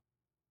 listen,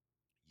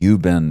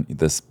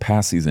 this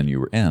past season you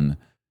were in,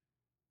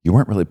 you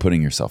weren't really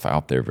putting yourself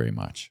out there very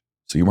much.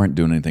 So you weren't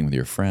doing anything with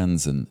your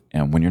friends. And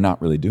when you're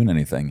not really doing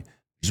anything,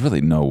 there's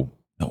really no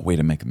way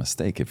to make a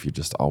mistake if you're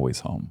just always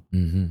home.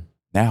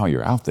 Now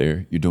you're out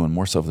there, you're doing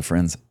more stuff with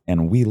friends,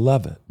 and we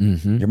love it.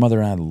 Your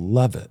mother and I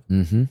love it.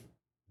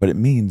 But it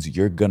means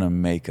you're going to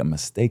make a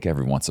mistake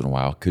every once in a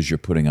while because you're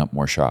putting up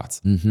more shots.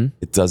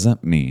 It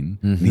doesn't mean,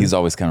 and he's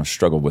always kind of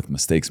struggled with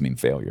mistakes mean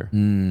failure.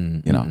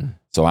 You know,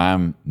 so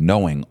I'm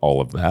knowing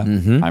all of that.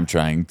 I'm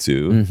trying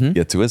to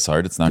get to his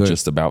heart. It's not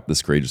just about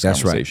this courageous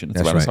conversation. Right.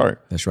 It's about his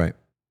heart. That's right.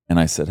 And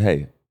I said,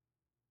 hey,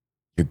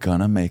 you're going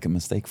to make a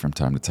mistake from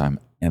time to time,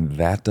 and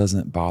that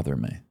doesn't bother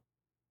me.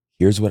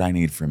 Here's what I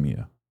need from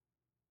you.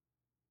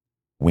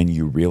 When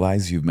you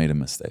realize you've made a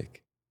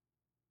mistake,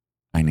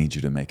 I need you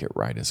to make it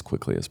right as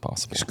quickly as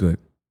possible. That's good.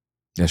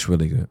 That's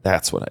really good.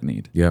 That's what I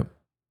need. Yep.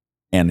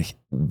 And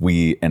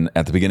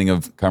at the beginning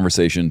of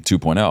conversation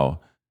 2.0,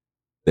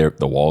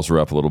 the walls were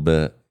up a little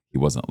bit. He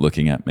wasn't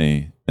looking at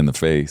me in the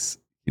face.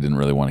 He didn't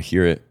really want to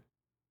hear it,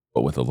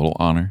 but with a little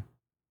honor.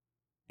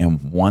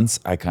 And once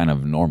I kind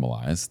of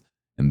normalized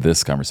in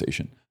this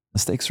conversation,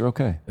 mistakes are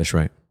okay. That's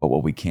right. But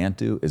what we can't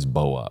do is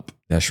bow up.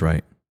 That's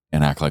right.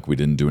 And act like we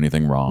didn't do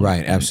anything wrong.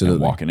 Right, absolutely.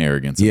 And walk in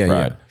arrogance and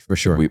pride. Yeah, for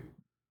sure.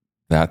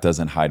 That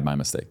doesn't hide my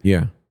mistake.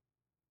 Yeah.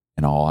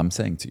 And all I'm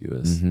saying to you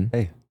is,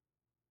 hey,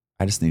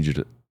 I just need you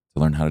to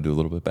learn how to do a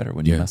little bit better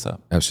when you mess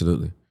up.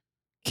 Absolutely.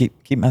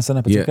 Keep messing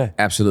up. It's okay.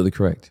 Absolutely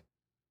correct.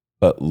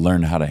 But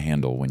learn how to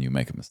handle when you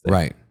make a mistake.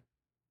 Right.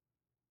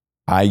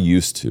 I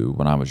used to,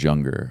 when I was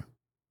younger,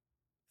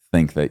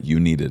 think that you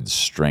needed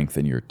strength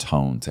in your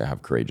tone to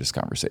have courageous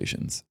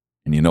conversations.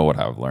 And you know what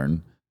I've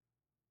learned?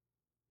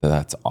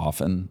 That's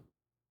often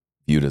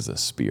viewed as a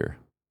spear.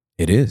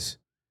 It is.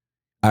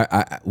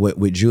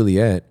 With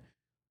Juliet,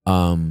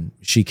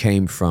 she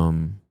came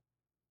from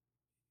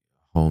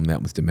a home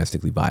that was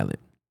domestically violent.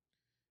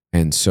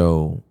 And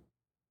so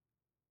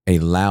a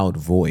loud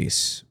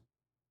voice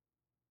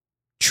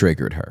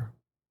triggered her.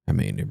 I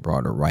mean, it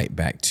brought her right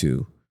back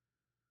to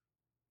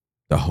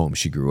the home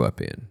she grew up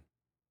in.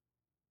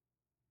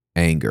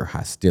 Anger,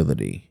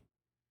 hostility,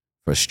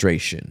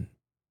 frustration,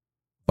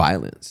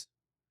 violence.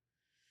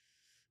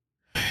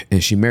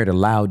 And she married a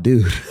loud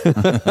dude.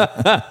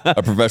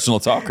 A professional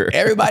talker.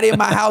 Everybody in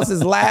my house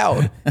is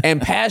loud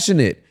and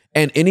passionate.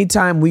 And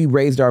anytime we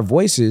raised our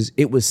voices,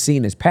 it was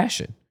seen as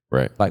passion.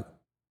 Right. Like,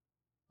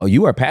 oh,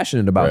 you are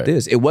passionate about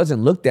this. It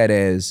wasn't looked at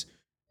as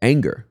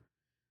anger.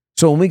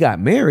 So when we got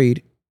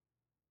married,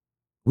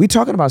 we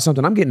talking about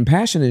something. I'm getting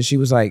passionate. And she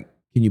was like,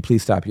 can you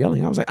please stop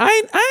yelling? I was like, I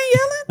ain't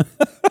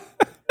yelling.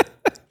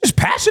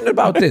 passionate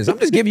about this. I'm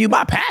just giving you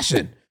my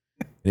passion.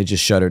 And it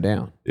just shut her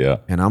down. Yeah.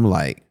 And I'm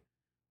like,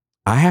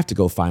 I have to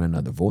go find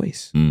another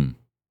voice. Mm.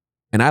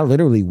 And I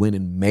literally went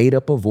and made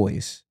up a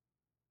voice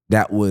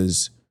that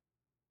was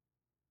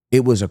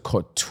a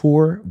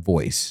couture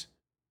voice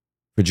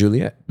for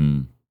Juliet.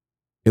 Mm.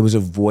 It was a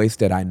voice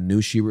that I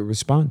knew she would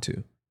respond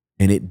to.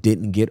 And it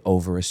didn't get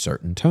over a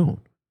certain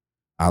tone.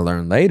 I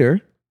learned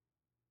later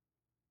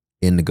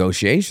in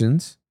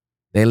negotiations,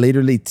 they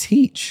literally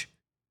teach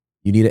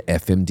you need an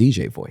FM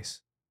DJ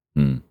voice.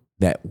 Mm.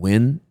 That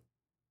when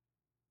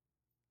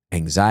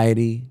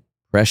anxiety,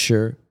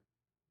 pressure,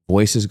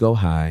 voices go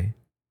high,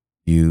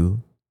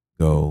 you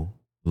go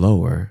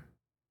lower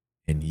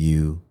and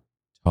you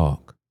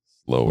talk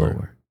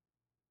slower.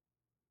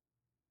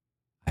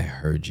 I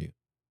heard you.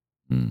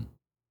 Mm.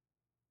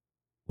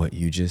 What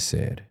you just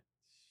said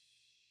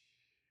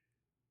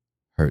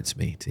hurts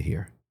me to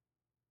hear.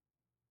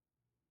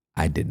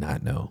 I did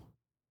not know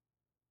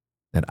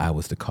that I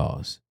was the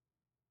cause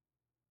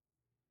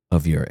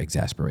of your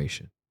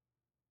exasperation.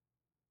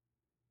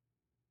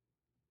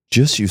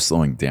 Just you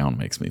slowing down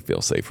makes me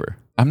feel safer.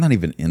 I'm not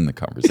even in the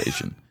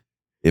conversation.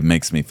 It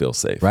makes me feel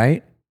safe.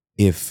 Right?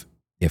 If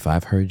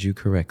I've heard you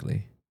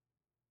correctly,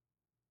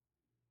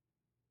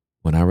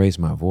 when I raise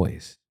my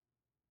voice,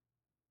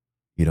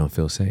 you don't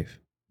feel safe.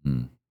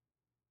 Mm.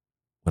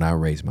 When I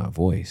raise my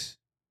voice,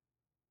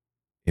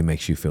 it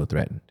makes you feel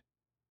threatened.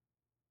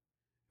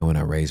 And when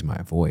I raise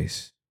my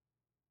voice,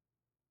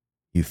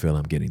 you feel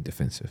I'm getting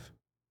defensive.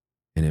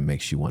 And it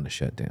makes you want to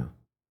shut down.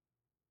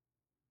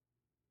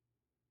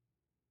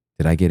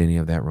 Did I get any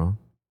of that wrong?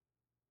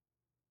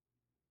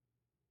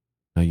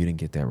 No, you didn't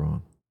get that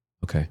wrong.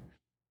 Okay.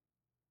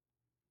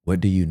 What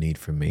do you need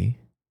from me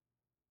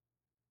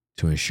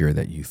to ensure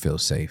that you feel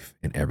safe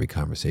in every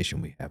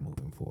conversation we have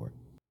moving forward?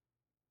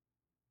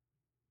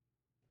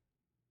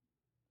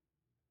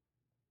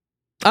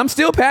 I'm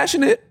still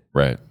passionate.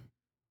 Right.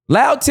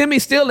 Loud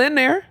Timmy's still in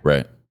there.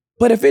 Right.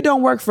 But if it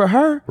don't work for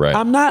her, Right.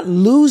 I'm not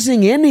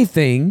losing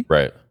anything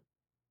Right.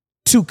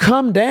 to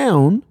come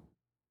down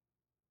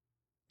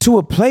to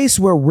a place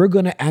where we're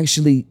going to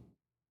actually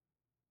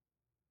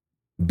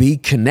be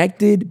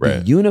connected,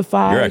 Right. be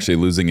unified. You're actually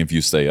losing if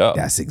you stay up.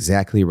 That's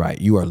exactly right.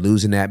 You are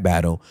losing that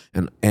battle.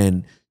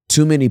 And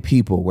too many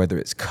people, whether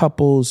it's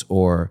couples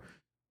or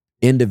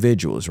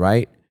individuals,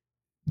 right?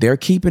 They're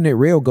keeping it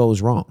real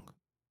goes wrong.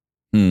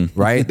 Mm.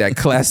 Right? That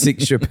classic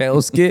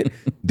Chappelle skit.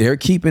 They're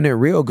keeping it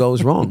real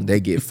goes wrong. They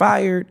get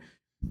fired.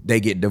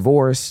 They get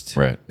divorced.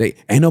 Right. They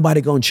ain't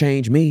nobody gonna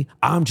change me.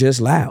 I'm just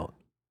loud.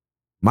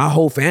 My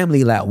whole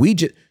family loud.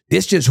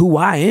 This just who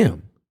I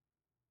am.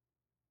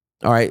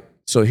 All right.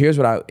 So here's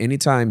what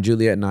anytime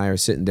Juliet and I are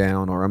sitting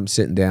down or I'm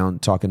sitting down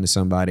talking to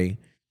somebody,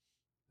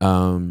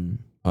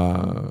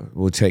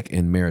 we'll take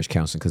in marriage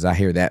counseling because I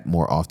hear that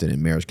more often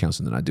in marriage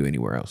counseling than I do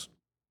anywhere else.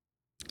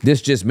 This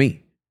is just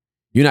me.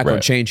 You're not going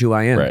to change who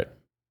I am. Right.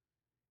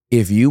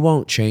 If you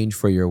won't change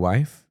for your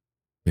wife,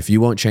 if you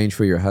won't change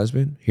for your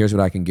husband, here's what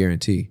I can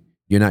guarantee.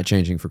 You're not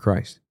changing for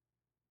Christ.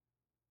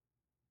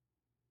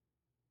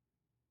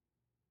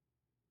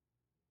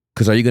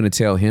 Because are you going to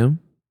tell him,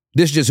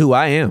 this is just who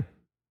I am?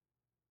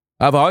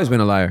 I've always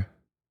been a liar.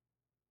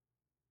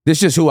 This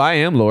is just who I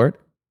am, Lord.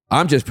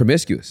 I'm just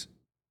promiscuous.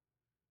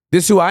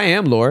 This is who I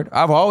am, Lord.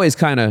 I've always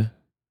the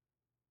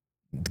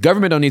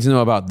government don't need to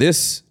know about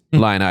this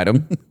line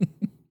item.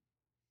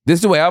 This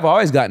is the way I've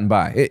always gotten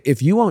by.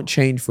 If you won't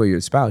change for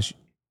your spouse,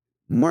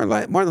 more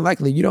than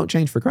likely you don't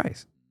change for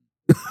Christ.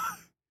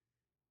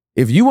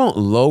 If you won't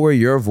lower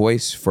your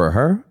voice for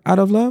her out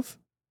of love,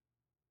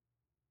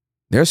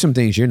 there's some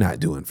things you're not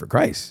doing for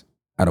Christ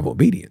out of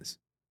obedience.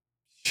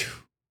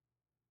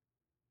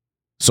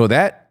 So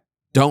that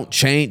don't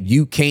change,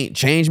 you can't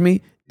change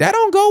me, that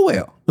don't go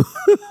well.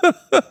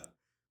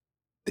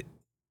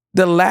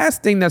 The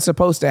last thing that's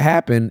supposed to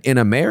happen in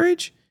a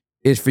marriage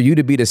is for you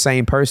to be the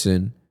same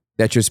person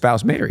that your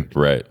spouse married.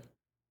 Right.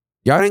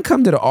 Y'all didn't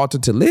come to the altar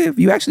to live.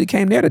 You actually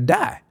came there to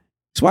die.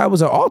 That's why it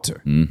was an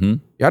altar. Mm-hmm.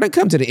 Y'all didn't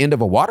come to the end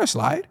of a water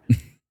slide.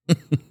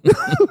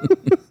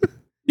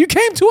 You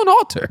came to an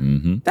altar.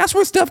 Mm-hmm. That's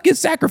where stuff gets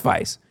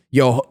sacrificed.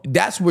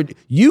 That's where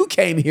you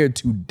came here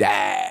to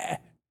die.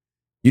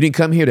 You didn't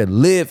come here to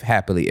live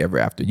happily ever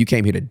after. You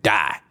came here to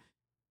die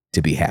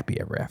to be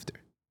happy ever after.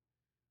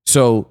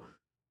 So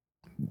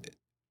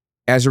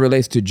as it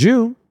relates to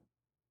Jew,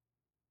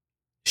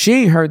 she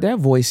ain't heard that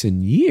voice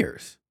in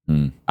years.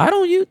 Mm. I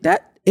don't use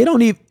that. It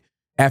don't even,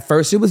 at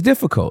first it was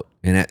difficult.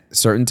 And at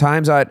certain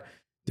times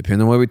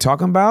depending on what we're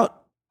talking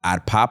about,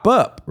 I'd pop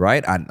up,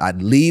 right?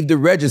 I'd leave the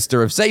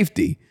register of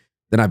safety.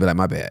 Then I'd be like,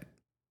 my bad.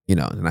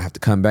 And I have to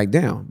come back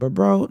down. But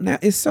bro, now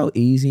it's so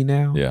easy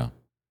now. Yeah.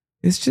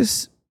 It's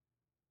just,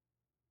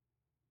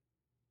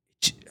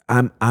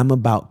 I'm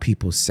about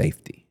people's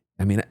safety.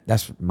 I mean,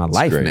 that's my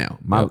life great. now.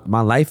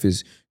 My life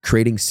is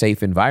creating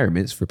safe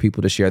environments for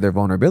people to share their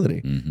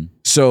vulnerability. Mm-hmm.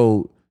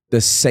 So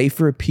the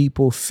safer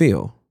people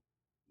feel,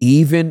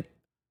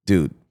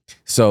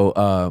 so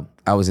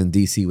I was in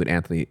DC with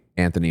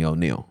Anthony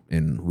O'Neill,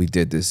 and we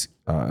did this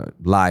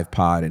live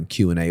pod and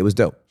Q&A. It was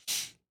dope.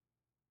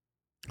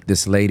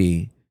 This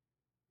lady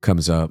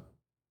comes up,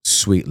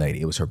 sweet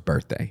lady. It was her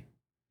birthday.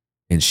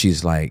 And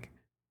she's like,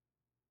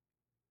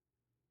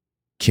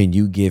 can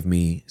you give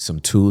me some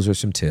tools or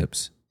some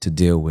tips to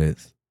deal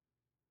with,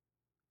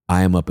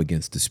 I am up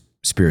against this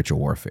spiritual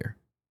warfare.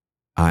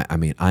 I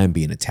mean, I am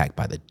being attacked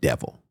by the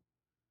devil.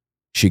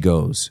 She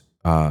goes,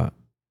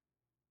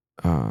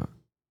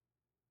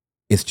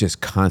 it's just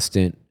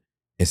constant.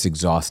 It's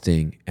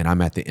exhausting. And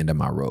I'm at the end of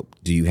my rope.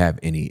 Do you have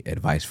any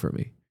advice for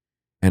me?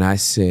 And I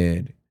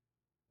said,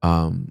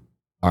 are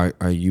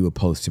you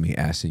opposed to me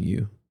asking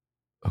you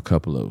a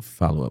couple of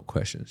follow-up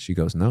questions? She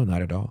goes, no,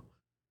 not at all.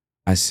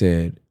 I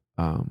said,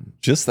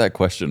 just that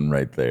question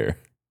right there.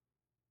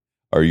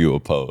 Are you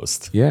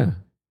opposed? Yeah.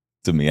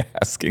 To me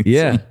asking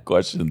some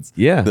questions.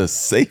 Yeah. The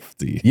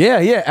safety.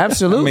 Yeah,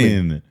 absolutely.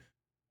 I mean,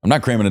 I'm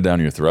not cramming it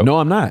down your throat. No,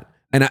 I'm not.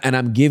 And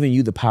I'm giving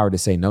you the power to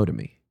say no to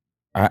me.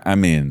 I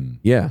mean,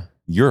 yeah,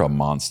 you're a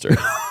monster.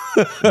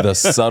 The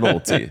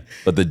subtlety,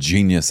 but the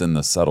genius in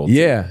the subtlety.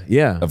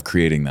 Yeah. Of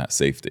creating that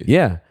safety.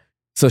 Yeah.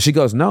 So she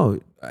goes, no.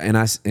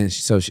 I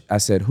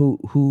said,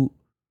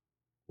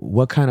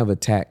 what kind of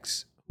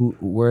attacks?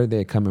 Where are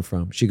they coming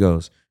from? She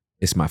goes,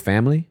 it's my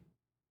family.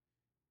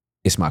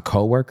 It's my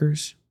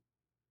coworkers.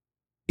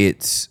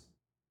 It's,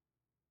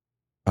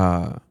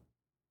 and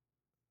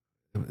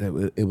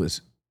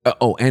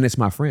it's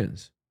my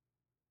friends.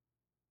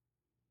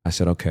 I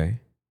said, okay.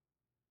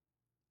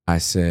 I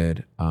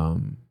said,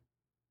 I'm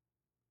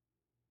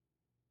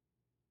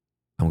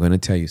going to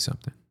tell you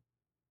something,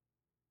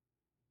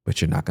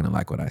 but you're not going to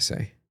like what I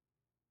say.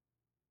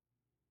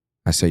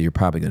 I said, you're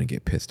probably going to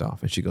get pissed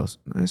off. And she goes,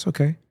 no, it's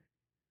okay.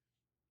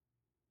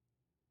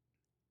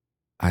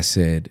 I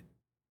said,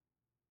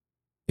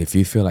 if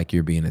you feel like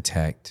you're being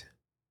attacked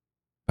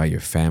by your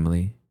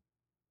family,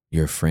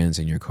 your friends,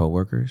 and your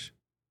coworkers,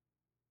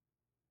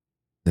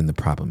 then the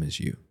problem is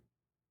you.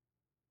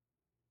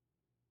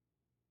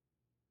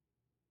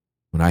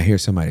 When I hear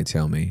somebody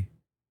tell me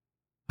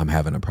I'm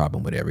having a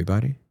problem with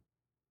everybody,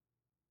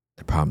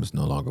 the problem is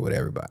no longer with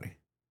everybody.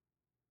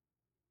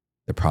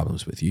 The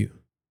problem's with you.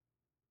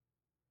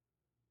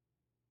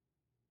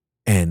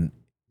 And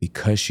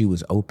because she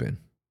was open,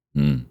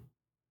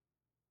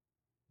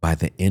 by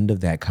the end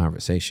of that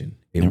conversation,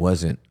 it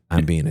wasn't,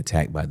 I'm being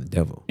attacked by the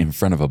devil. In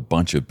front of a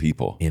bunch of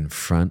people. In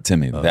front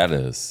Timmy, of that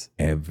is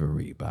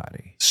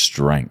everybody.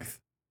 Strength.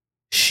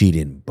 She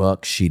didn't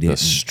buck. She didn't. The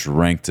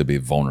strength to be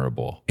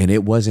vulnerable. And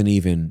it wasn't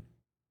even,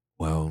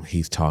 well,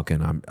 he's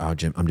talking. I'm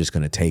just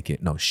going to take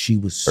it. No, she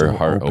was so Her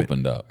heart open.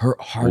 opened up. Her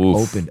heart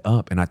opened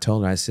up. And I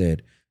told her, I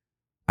said,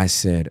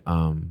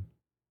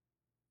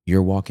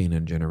 you're walking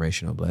in a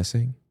generational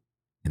blessing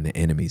and the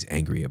enemy's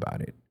angry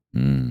about it.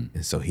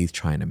 And so he's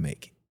trying to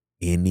make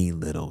any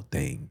little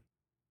thing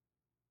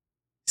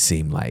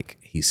seem like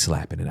he's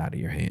slapping it out of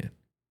your hand.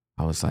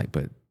 I was like,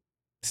 but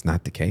it's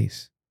not the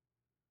case.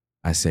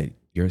 I said,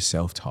 your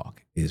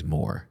self-talk is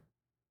more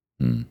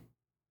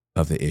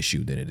of the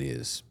issue than it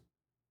is.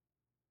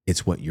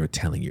 It's what you're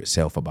telling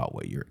yourself about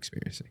what you're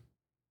experiencing.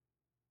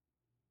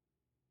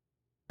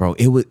 Bro,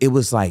 it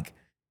was like,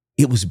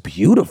 it was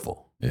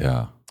beautiful.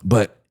 Yeah.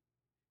 But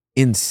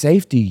in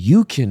safety,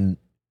 you can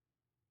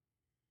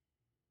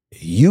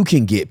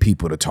get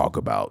people to talk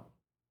about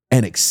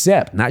and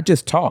accept, not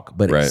just talk,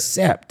 but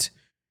accept.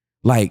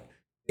 Like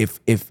if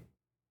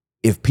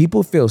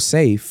people feel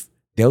safe,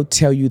 they'll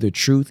tell you the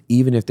truth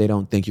even if they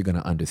don't think you're going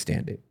to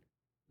understand it.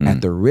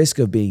 At the risk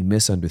of being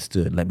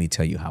misunderstood, let me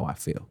tell you how I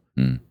feel.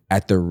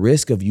 At the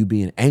risk of you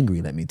being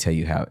angry, let me tell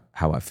you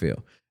how I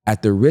feel.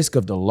 At the risk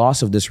of the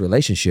loss of this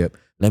relationship,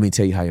 let me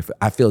tell you how you feel.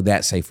 I feel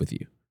that safe with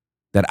you,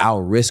 that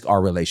I'll risk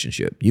our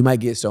relationship. You might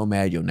get so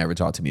mad you'll never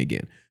talk to me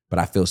again, but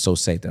I feel so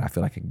safe that I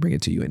feel like I can bring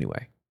it to you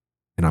anyway.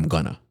 And I'm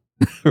gonna,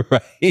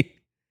 right?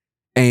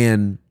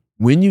 And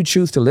when you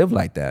choose to live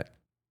like that,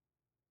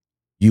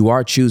 you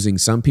are choosing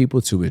some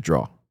people to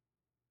withdraw.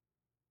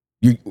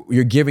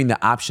 You're giving the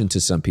option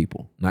to some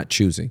people, not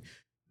choosing,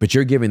 but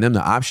you're giving them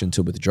the option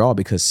to withdraw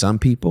because some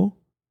people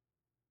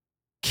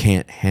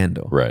can't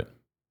handle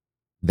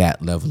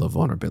that level of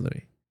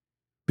vulnerability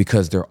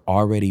because they're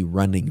already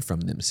running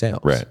from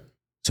themselves. Right.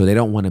 So they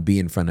don't want to be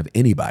in front of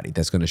anybody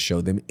that's going to show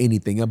them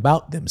anything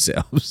about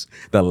themselves.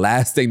 The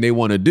last thing they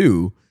want to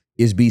do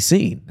is be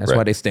seen. That's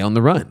why they stay on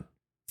the run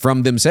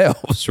from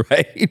themselves,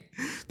 right?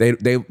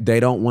 They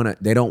don't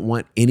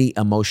want any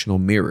emotional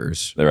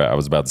mirrors. Right. I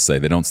was about to say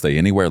they don't stay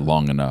anywhere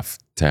long enough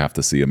to have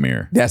to see a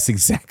mirror. That's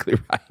exactly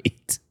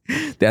right.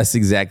 That's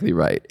exactly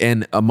right.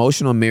 And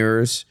emotional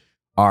mirrors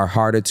are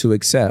harder to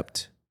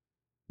accept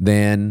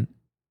than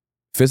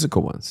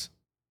physical ones.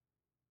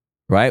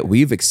 Right?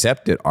 We've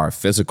accepted our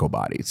physical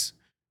bodies.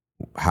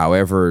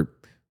 However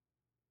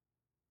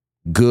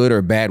good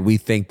or bad we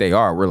think they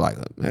are, we're like,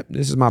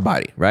 this is my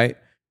body, right?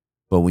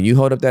 But when you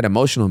hold up that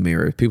emotional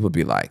mirror, people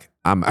be like,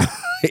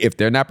 if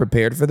they're not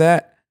prepared for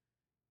that,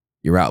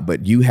 you're out.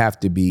 But you have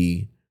to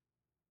be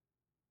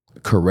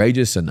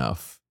courageous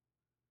enough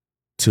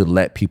to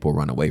let people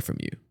run away from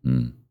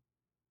you.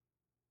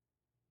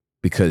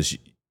 Because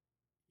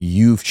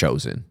you've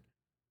chosen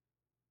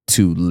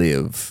to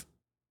live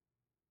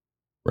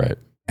Right.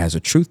 as a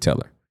truth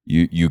teller.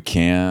 You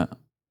can't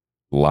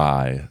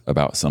lie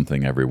about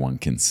something everyone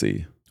can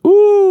see.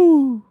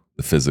 Ooh.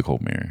 The physical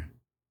mirror.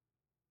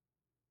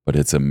 But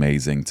it's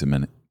amazing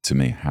to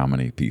me how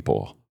many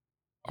people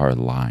are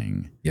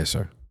lying Yes,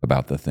 sir.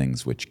 about the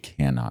things which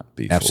cannot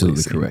be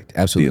Absolutely fully seen. correct.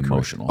 Absolutely the correct.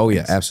 emotional. Oh, yeah,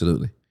 things.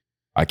 absolutely.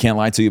 I can't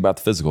lie to you about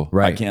the physical.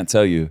 Right. I can't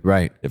tell you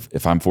Right.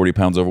 if I'm 40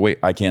 pounds overweight,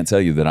 I can't tell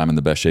you that I'm in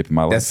the best shape of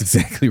my life. That's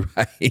exactly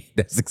right.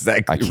 That's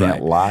exactly I right.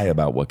 can't lie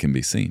about what can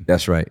be seen.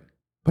 That's right.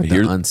 But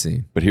The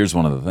unseen. But here's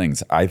one of the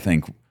things. I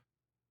think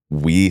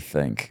we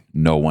think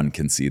no one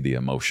can see the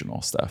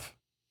emotional stuff,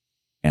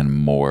 and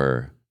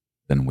more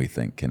than we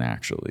think can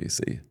actually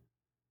see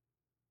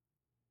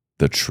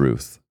the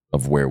truth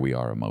of where we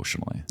are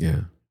emotionally.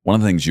 Yeah. One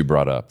of the things you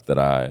brought up that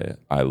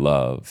I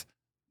love,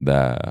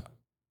 that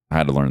I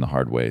had to learn the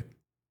hard way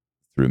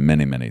through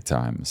many, many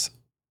times.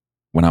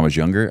 When I was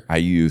younger, I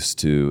used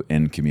to,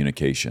 in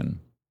communication,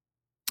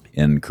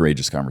 in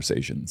courageous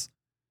conversations,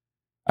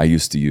 I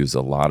used to use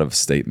a lot of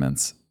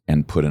statements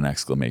and put an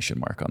exclamation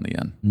mark on the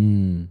end.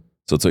 Mm.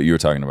 So it's what you were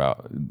talking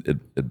about, it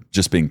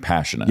just being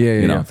passionate. Yeah,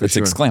 you know, yeah, for it's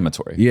sure.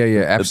 exclamatory.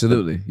 Yeah,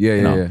 absolutely.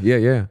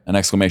 Yeah. An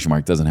exclamation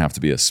mark doesn't have to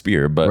be a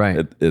spear, but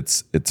Right.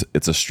 it's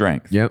a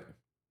strength. Yep.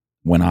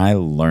 When I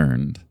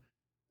learned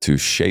to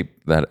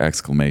shape that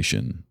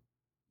exclamation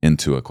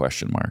into a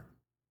question mark,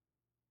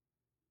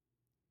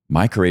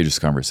 my courageous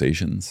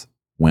conversations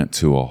went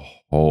to a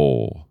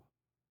whole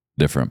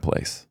different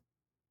place.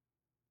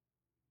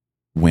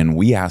 When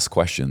we ask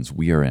questions,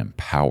 we are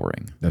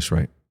empowering. That's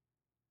right.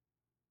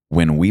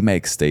 When we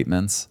make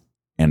statements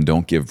and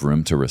don't give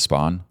room to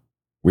respond,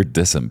 we're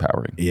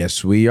disempowering.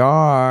 Yes, we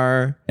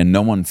are. And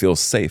no one feels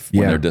safe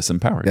when Yeah. they're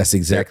disempowered. That's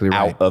exactly They're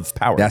right. out of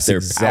power. That's Their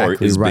exactly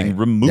power is right. being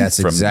removed That's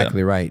from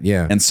exactly them. right.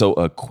 Yeah. And so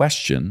a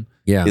question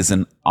Yeah. is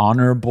an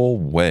honorable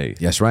way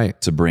That's right.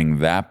 to bring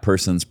that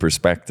person's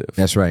perspective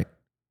That's right.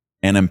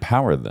 and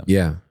empower them.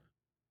 Yeah.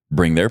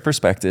 Bring their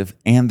perspective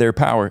and their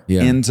power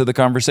Yeah. into the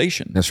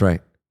conversation That's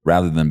right.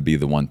 rather than be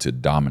the one to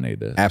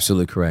dominate it.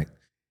 Absolutely correct.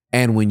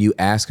 And when you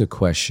ask a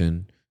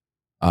question,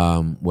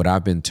 what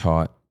I've been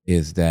taught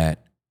is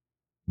that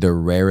the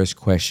rarest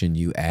question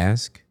you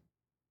ask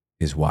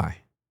is why.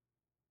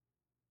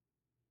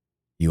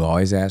 You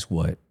always ask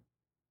what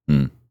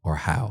or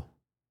how.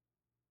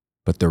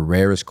 But the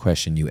rarest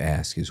question you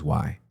ask is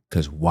why,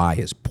 because why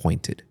is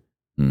pointed.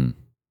 Mm.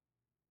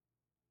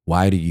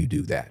 Why do you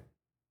do that?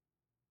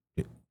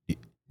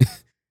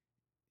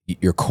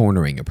 You're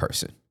cornering a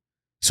person.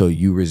 So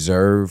you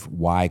reserve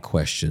why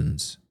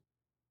questions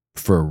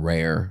for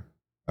rare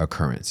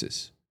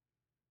occurrences.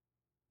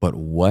 But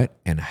what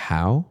and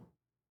how?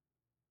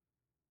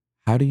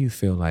 How do you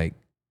feel like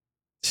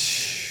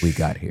we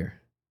got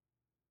here?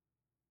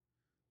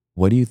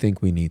 What do you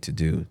think we need to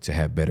do to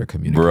have better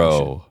communication?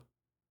 Bro,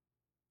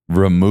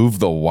 remove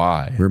the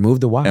why. Remove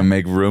the why. And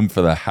make room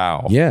for the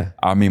how. Yeah.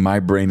 I mean, my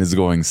brain is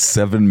going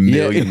 7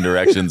 million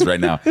directions right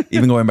now.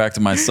 Even going back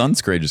to my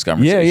son's courageous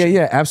conversation.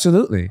 Yeah.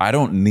 Absolutely. I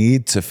don't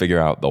need to figure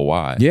out the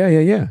why.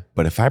 Yeah.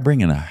 But if I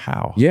bring in a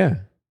how, Yeah.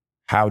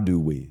 how do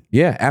we?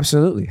 Yeah,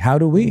 absolutely. How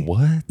do we?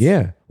 What?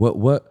 Yeah. What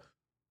was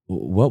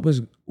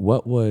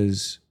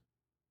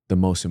the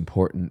most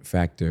important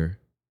factor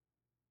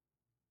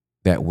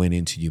that went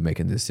into you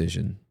making the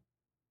decision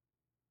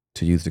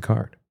to use the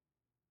card?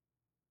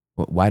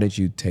 Why did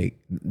you take,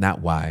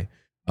 not why,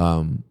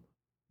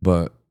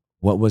 but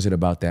what was it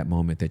about that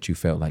moment that you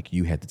felt like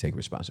you had to take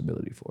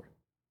responsibility for?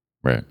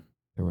 Right.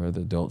 There were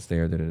other adults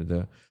there.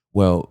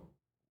 Well,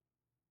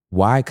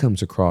 why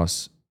comes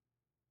across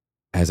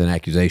as an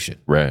accusation.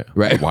 Right.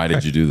 Why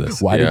did you do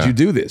this? Why did you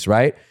do this?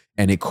 Right.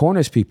 And it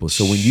corners people.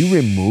 So when you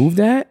remove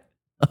that,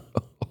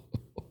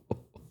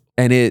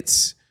 and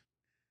it's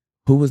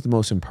who was the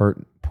most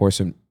important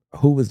person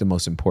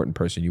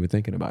you were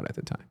thinking about at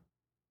the time?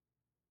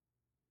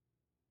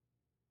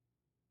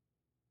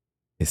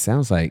 It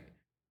sounds like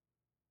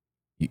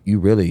you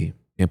really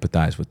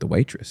empathize with the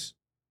waitress,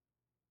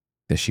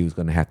 that she was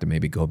going to have to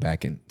maybe go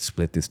back and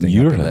split this thing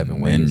You're up a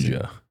 11 ways.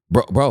 ninja.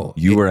 Bro.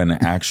 You are an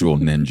actual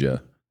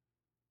ninja.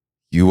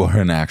 You are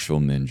an actual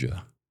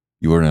ninja.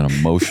 You are an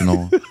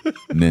emotional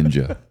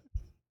ninja.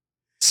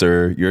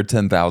 Sir, your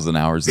 10,000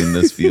 hours in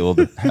this field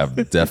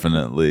have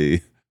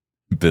definitely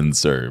been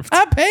served.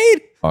 I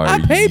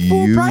paid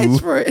full price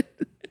for it.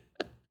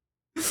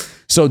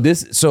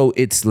 So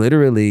it's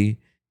literally,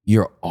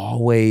 you're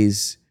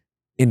always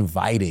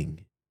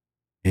inviting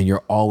and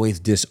you're always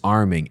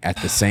disarming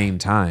at the same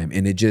time.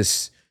 And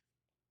it's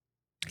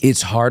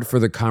hard for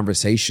the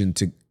conversation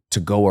to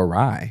go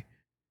awry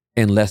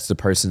unless the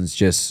person's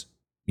just,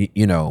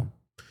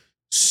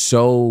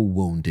 so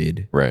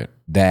wounded, right,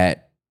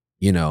 that,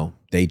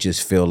 they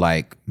just feel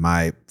like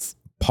my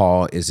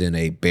paw is in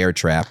a bear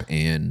trap,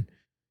 and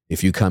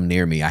if you come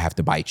near me, I have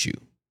to bite you.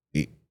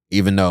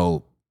 Even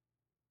though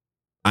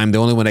I'm the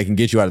only one that can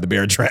get you out of the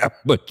bear trap,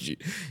 but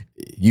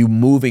you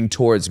moving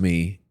towards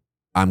me,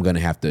 I'm going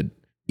to have to,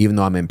 even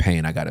though I'm in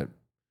pain, I got to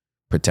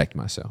protect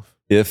myself.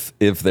 If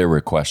there were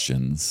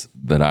questions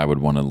that I would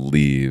want to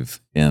leave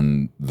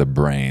in the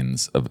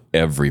brains of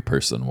every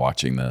person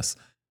watching this,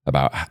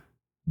 about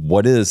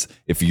what is,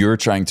 if you're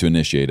trying to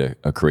initiate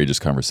a courageous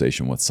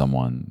conversation with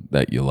someone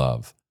that you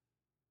love,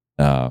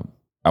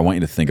 I want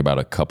you to think about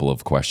a couple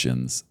of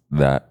questions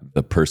that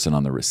the person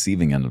on the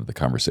receiving end of the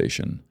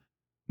conversation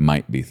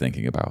might be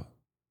thinking about.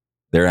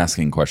 They're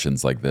asking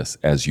questions like this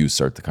as you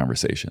start the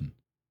conversation.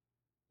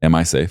 Am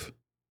I safe?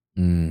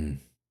 Am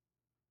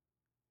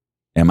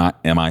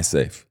I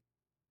safe?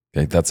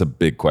 Okay, that's a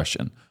big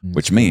question,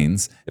 which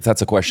means if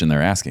that's a question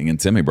they're asking, and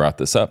Timmy brought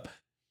this up,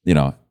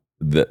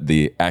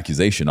 the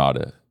accusation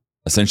audit,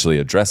 essentially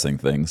addressing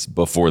things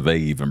before they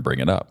even bring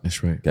it up.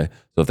 That's right. Okay,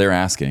 so if they're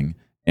asking,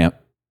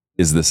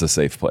 is this a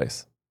safe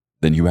place?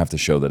 Then you have to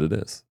show that it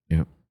is.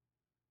 Yeah.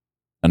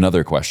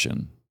 Another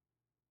question,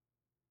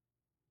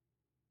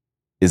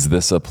 is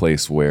this a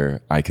place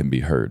where I can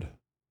be heard?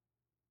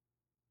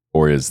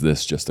 Or is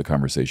this just a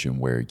conversation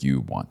where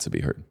you want to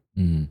be heard?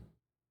 Mm-hmm.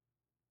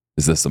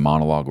 Is this a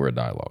monologue or a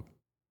dialogue?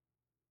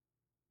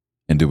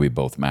 And do we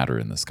both matter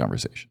in this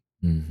conversation?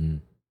 Mm-hmm.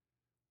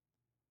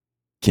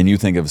 Can you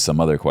think of some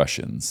other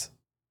questions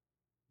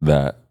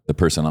that the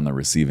person on the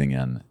receiving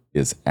end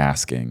is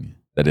asking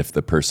that if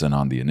the person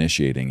on the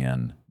initiating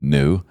end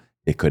knew,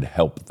 it could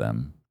help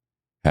them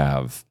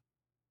have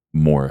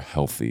more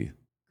healthy,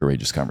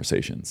 courageous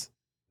conversations?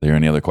 Are there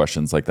any other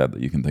questions like that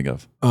you can think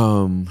of?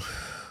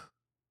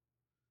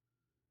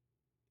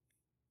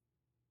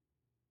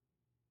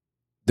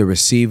 The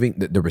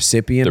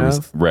recipient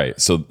of? Right.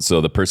 So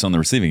the person on the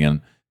receiving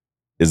end,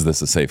 is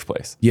this a safe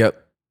place?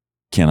 Yep.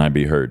 Can I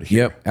be heard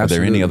here? Yep, absolutely. Are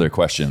there any other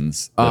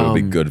questions that would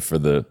be good for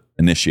the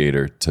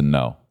initiator to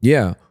know?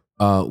 Yeah.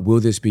 Will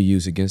this be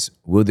used against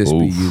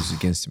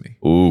me?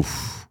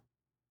 Oof.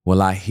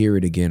 Will I hear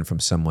it again from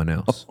someone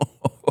else?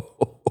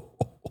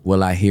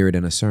 Will I hear it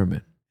in a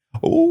sermon?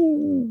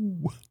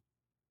 Ooh.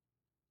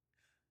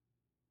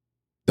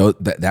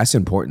 That's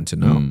important to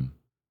know.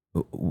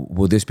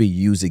 Will this be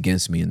used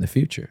against me in the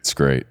future? It's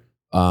great.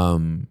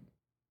 Juliet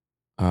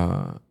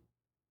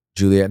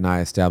and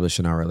I established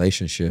in our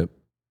relationship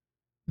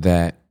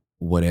that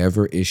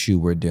whatever issue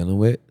we're dealing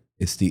with,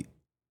 it's the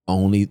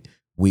only,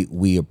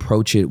 we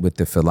approach it with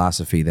the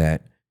philosophy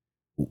that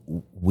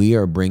we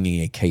are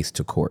bringing a case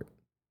to court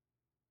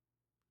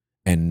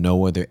and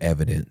no other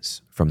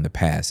evidence from the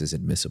past is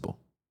admissible.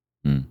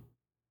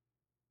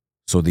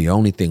 So the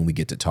only thing we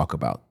get to talk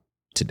about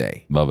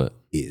today, love it,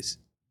 is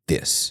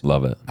this.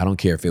 Love it. I don't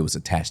care if it was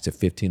attached to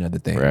 15 other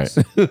things.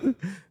 Right.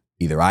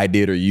 Either I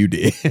did or you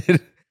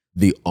did.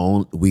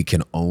 We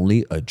can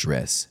only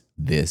address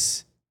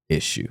this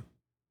issue.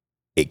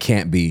 It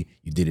can't be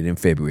you did it in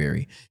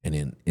February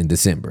and in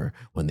December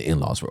when the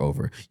in-laws were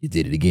over, you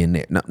did it again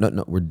there. No.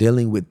 We're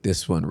dealing with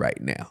this one right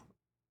now.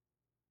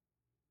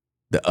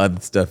 The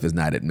other stuff is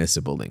not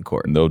admissible in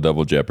court. No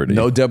double jeopardy.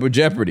 No double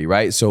jeopardy,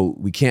 right? So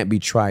we can't be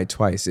tried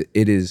twice.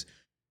 It is,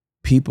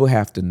 people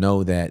have to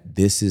know that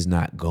this is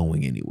not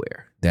going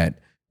anywhere.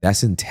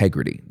 That's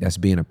integrity. That's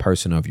being a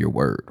person of your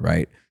word,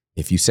 right?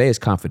 If you say it's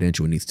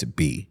confidential, it needs to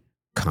be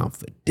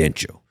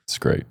confidential. It's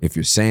great. If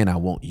you're saying I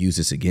won't use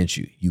this against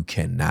you, you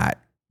cannot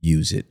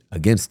use it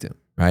against them,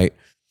 right?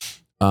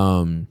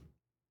 I'll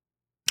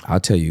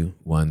tell you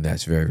one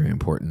that's very, very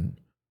important.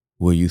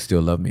 Will you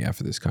still love me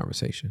after this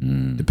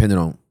conversation? Depending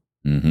on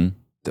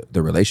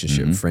the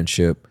relationship,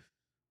 friendship,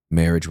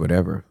 marriage,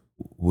 whatever.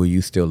 Will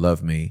you still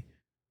love me?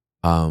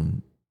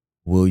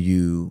 Will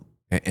you,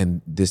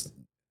 and this,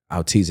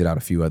 I'll tease it out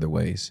a few other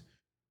ways.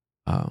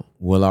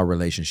 Will our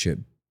relationship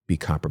be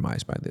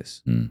compromised by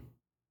this?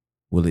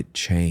 Will it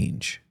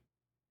change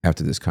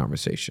after this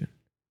conversation?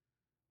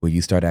 Will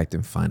you start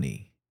acting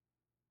funny?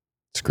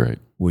 It's great.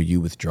 Will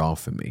you withdraw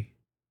from me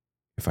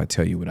if I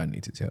tell you what I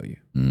need to tell you?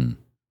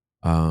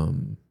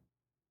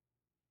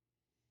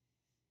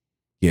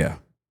 Yeah,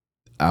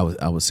 I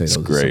would say those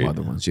are some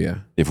other ones. Yeah.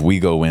 If we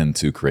go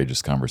into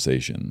courageous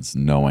conversations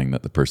knowing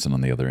that the person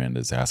on the other end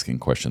is asking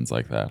questions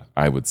like that,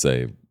 I would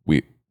say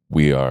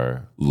we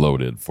are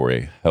loaded for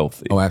a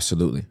healthy,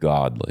 absolutely,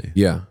 godly,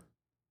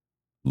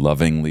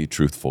 lovingly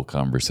truthful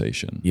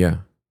conversation. Yeah.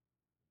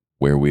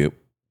 Where we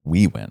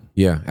win.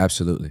 Yeah,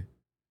 absolutely.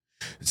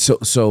 So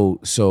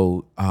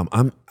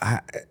I'm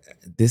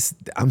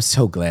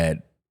so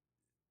glad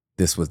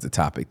this was the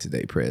topic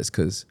today, Prez,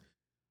 because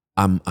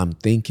I'm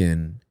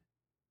thinking,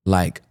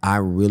 like, I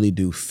really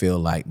do feel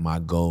like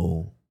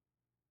one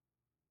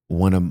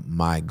of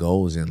my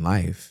goals in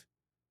life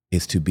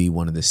is to be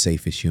one of the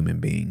safest human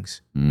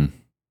beings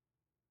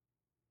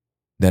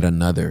that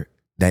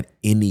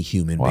any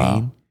human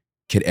being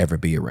could ever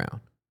be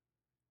around.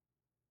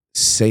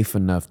 Safe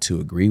enough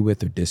to agree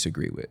with or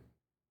disagree with.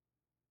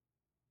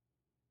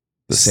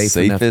 The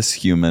safest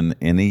human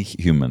any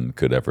human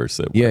could ever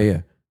sit with.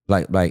 Yeah.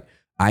 Like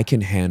I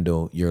can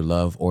handle your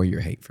love or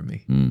your hate for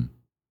me.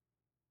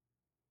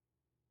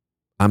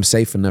 I'm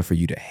safe enough for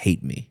you to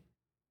hate me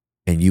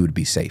and you would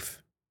be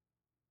safe.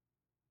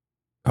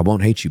 I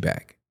won't hate you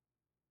back.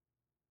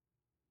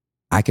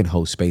 I can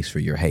hold space for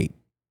your hate.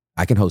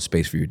 I can hold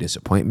space for your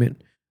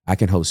disappointment. I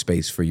can hold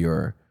space for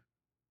your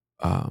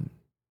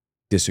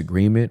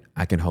disagreement.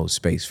 I can hold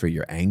space for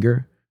your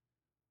anger.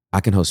 I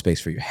can hold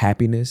space for your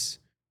happiness.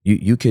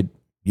 You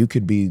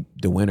could be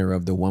the winner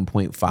of the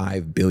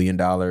 $1.5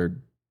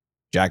 billion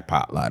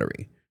jackpot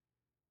lottery.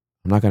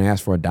 I'm not going to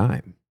ask for a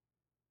dime.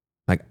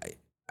 Like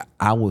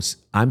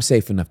I'm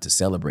safe enough to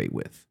celebrate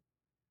with.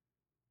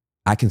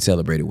 I can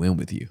celebrate a win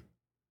with you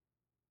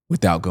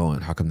without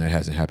going, how come that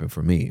hasn't happened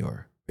for me?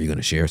 Or are you going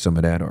to share some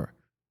of that? Or are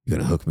you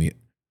going to hook me?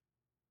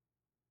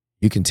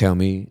 You can tell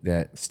me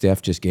that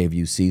Steph just gave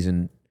you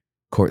season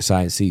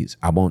courtside seats.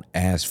 I won't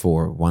ask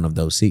for one of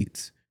those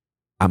seats.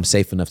 I'm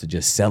safe enough to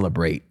just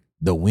celebrate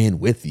the win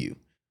with you.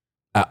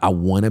 I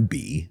want to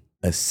be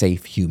a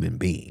safe human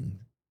being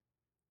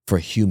for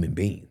human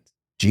beings.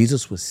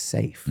 Jesus was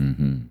safe.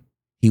 Mm-hmm.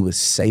 He was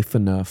safe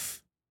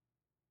enough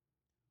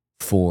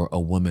for a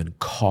woman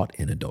caught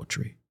in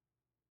adultery.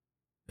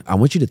 I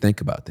want you to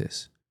think about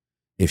this.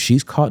 If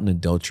she's caught in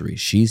adultery,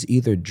 she's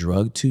either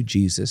drugged to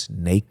Jesus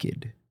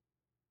naked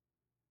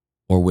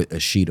or with a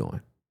sheet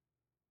on.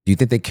 Do you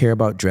think they care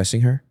about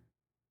dressing her?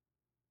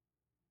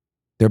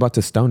 They're about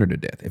to stone her to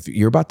death. If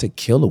you're about to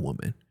kill a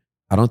woman,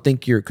 I don't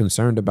think you're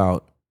concerned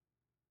about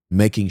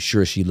making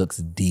sure she looks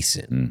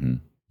decent. Mm-hmm.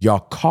 Y'all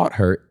caught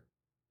her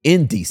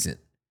indecent.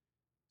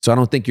 So I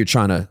don't think you're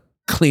trying to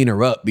clean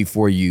her up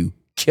before you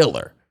kill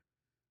her.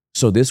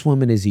 So this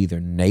woman is either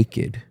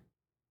naked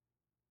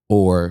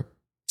or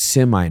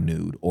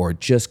semi-nude or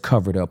just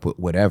covered up with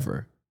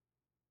whatever.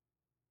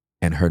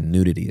 And her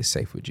nudity is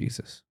safe with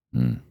Jesus.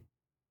 Mm.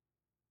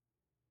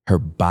 Her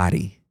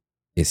body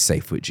is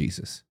safe with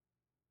Jesus.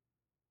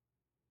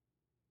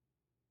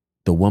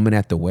 The woman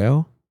at the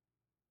well,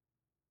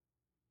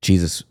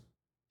 Jesus,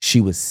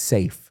 she was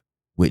safe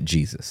with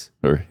Jesus.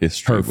 Her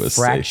history Her was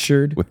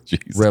fractured safe with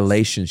Jesus.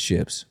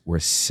 relationships were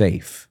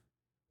safe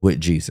with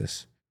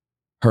Jesus.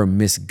 Her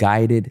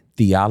misguided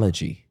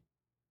theology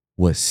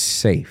was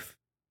safe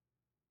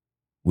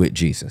with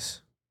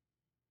Jesus.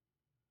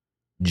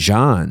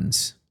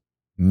 John's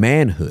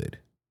manhood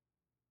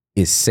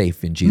is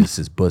safe in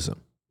Jesus'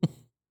 bosom.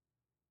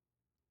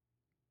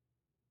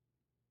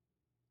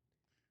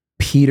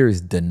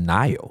 Peter's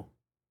denial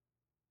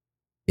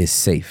is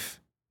safe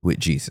with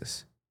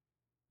Jesus.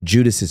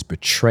 Judas's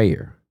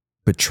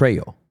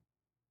betrayal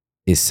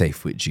is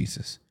safe with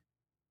Jesus.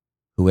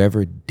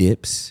 Whoever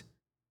dips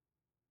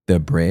the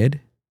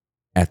bread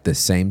at the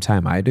same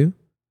time I do,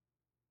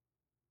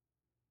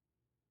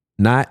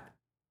 not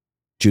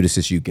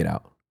Judas, you get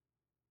out.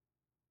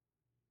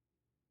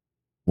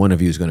 One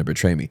of you is going to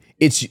betray me.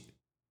 It's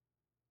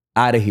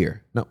out of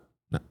here. No.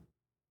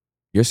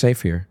 You're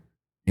safe here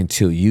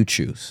until you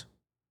choose.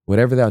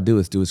 Whatever thou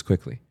doest, do as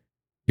quickly.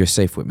 You're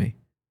safe with me.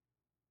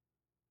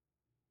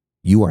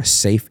 You are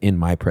safe in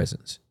my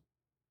presence.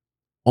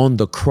 On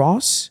the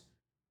cross,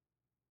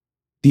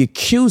 the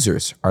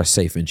accusers are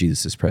safe in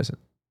Jesus'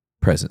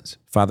 presence.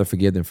 Father,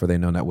 forgive them, for they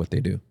know not what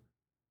they do.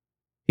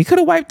 He could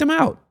have wiped them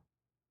out.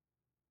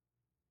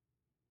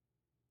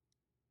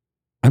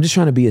 I'm just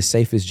trying to be as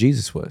safe as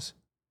Jesus was.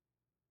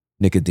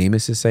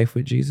 Nicodemus is safe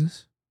with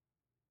Jesus.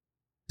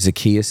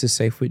 Zacchaeus is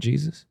safe with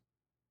Jesus.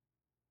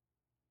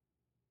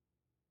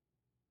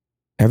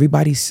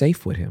 Everybody's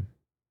safe with him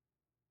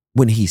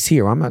when he's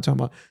here. I'm not talking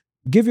about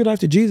give your life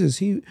to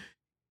Jesus.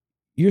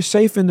 You're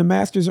safe in the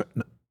master's.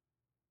 No.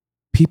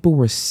 People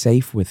were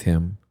safe with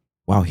him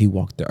while he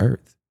walked the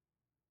earth.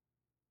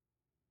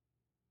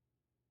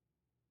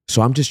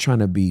 So I'm just trying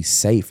to be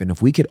safe. And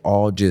if we could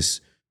all just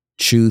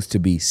choose to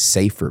be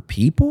safer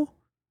people,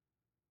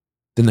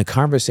 then the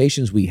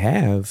conversations we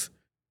have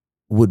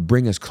would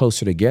bring us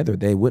closer together.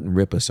 They wouldn't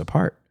rip us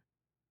apart.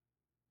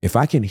 If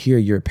I can hear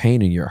your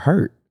pain and your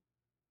hurt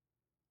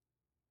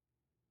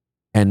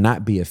and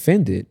not be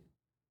offended,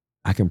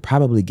 I can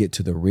probably get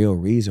to the real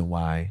reason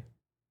why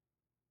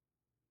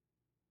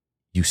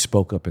you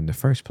spoke up in the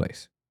first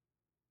place.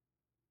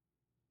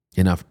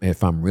 And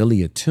if I'm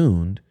really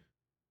attuned,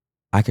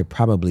 I could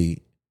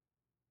probably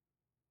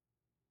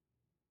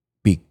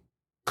be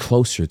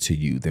closer to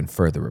you than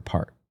further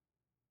apart.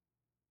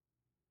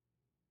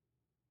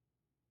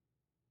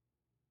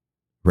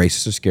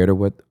 Racists are scared of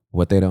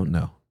what they don't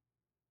know.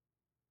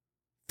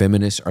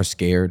 Feminists are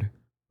scared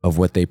of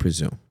what they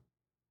presume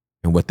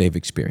and what they've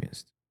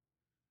experienced.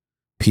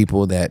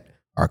 People that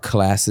are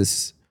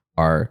classists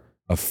are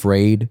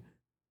afraid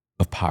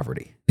of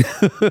poverty.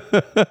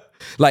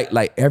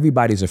 like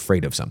everybody's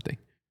afraid of something.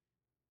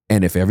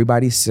 And if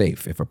everybody's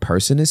safe, if a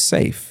person is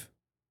safe,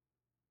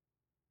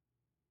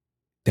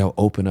 they'll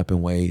open up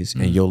in ways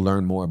and you'll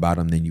learn more about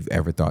them than you've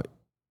ever thought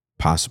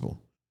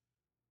possible.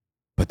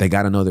 But they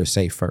got to know they're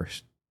safe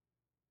first.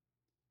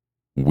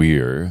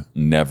 We're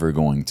never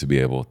going to be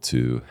able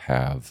to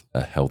have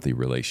a healthy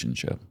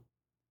relationship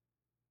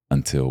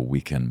until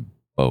we can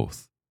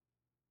both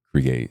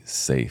create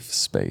safe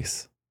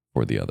space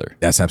for the other.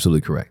 That's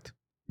absolutely correct.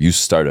 You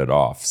started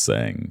off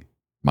saying,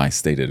 my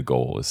stated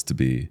goal is to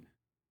be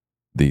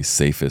the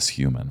safest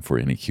human for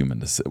any human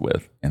to sit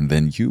with. And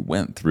then you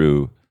went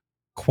through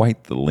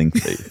quite the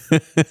lengthy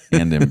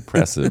and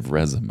impressive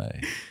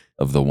resume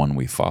of the one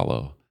we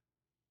follow.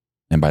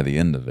 And by the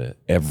end of it,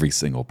 every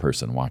single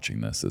person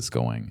watching this is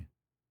going,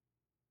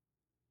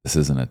 this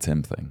isn't a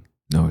Tim thing.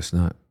 No, it's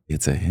not.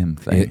 It's a him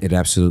thing. It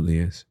absolutely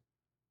is.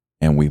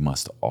 And we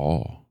must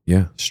all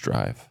Yeah.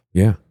 strive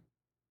Yeah.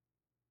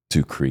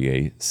 to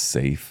create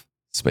safe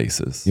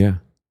spaces. Yeah.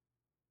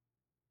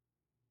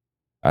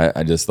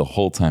 I just, the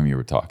whole time you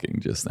were talking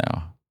just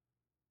now,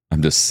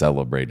 I'm just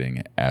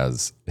celebrating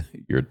as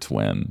your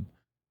twin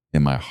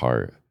in my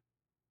heart,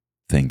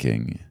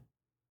 thinking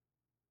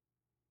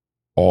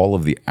all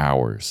of the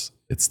hours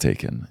it's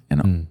taken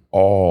and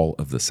all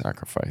of the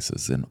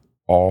sacrifices and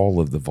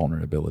all of the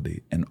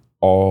vulnerability and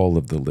all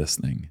of the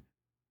listening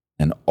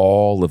and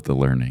all of the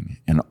learning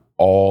and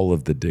all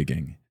of the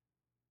digging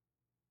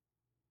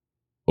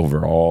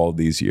over all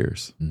these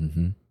years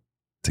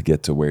to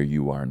get to where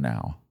you are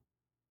now.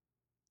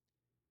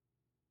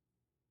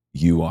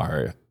 You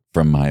are,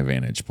 from my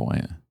vantage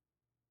point,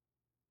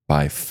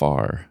 by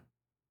far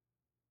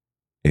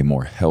a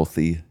more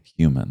healthy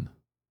human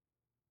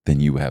than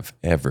you have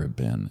ever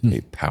been a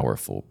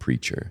powerful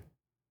preacher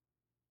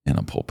in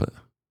a pulpit.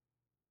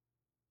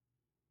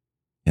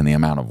 And the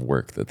amount of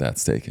work that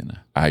that's taken,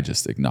 I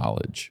just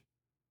acknowledge,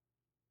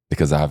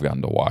 because I've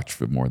gotten to watch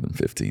for more than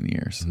 15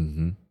 years.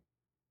 And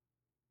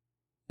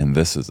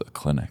this is a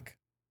clinic.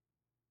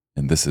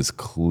 And this is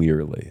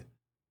clearly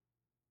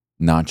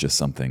not just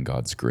something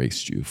God's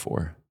graced you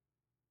for.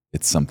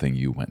 It's something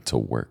you went to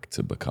work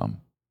to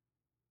become.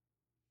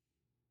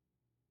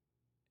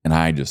 And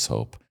I just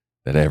hope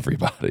that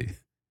everybody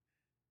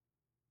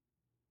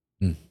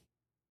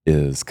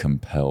is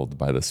compelled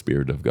by the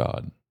Spirit of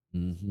God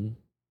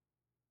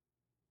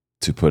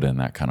to put in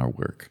that kind of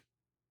work,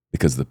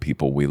 because the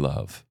people we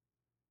love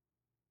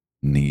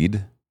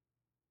need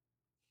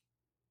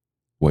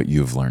what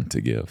you've learned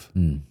to give.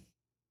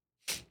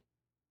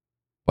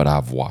 But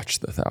I've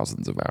watched the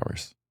thousands of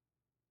hours.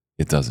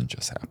 It doesn't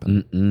just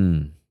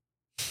happen.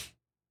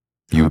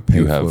 You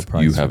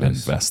have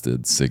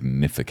invested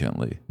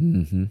significantly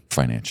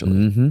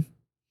financially.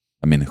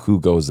 I mean, who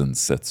goes and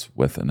sits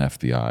with an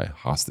FBI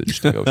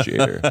hostage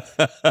negotiator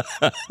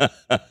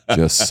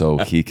just so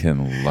he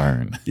can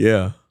learn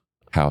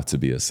how to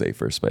be a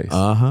safer space?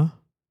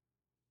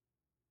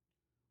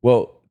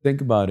 Well, think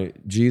about it.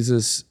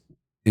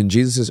 In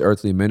Jesus'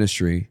 earthly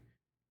ministry,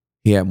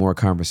 he had more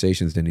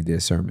conversations than he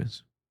did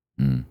sermons.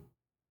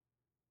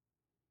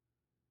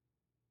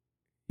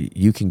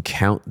 You can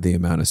count the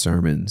amount of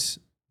sermons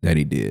that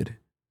he did.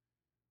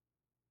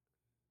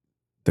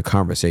 The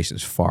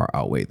conversations far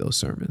outweigh those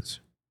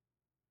sermons.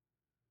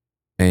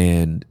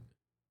 And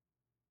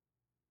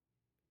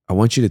I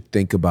want you to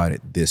think about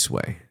it this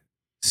way.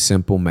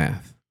 Simple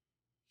math.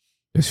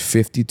 There's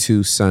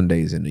 52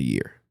 Sundays in a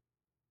year.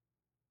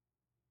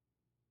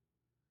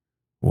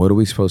 What are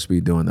we supposed to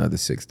be doing the other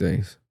 6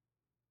 days?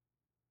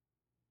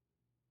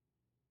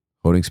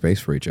 Holding space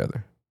for each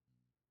other.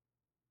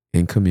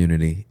 In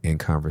community, in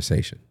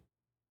conversation.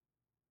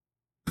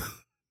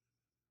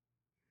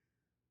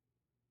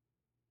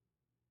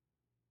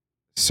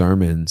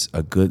 Sermons,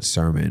 a good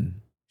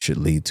sermon should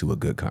lead to a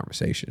good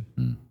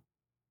conversation.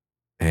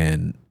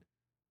 And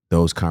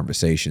those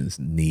conversations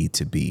need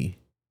to be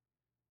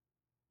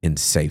in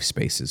safe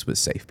spaces with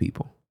safe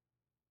people.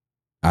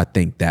 I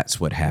think that's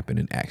what happened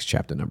in Acts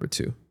chapter number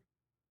 2.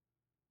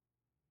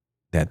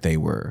 That they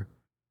were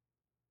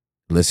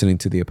listening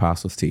to the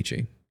apostles'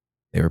 teaching.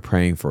 They were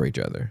praying for each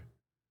other.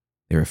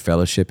 They were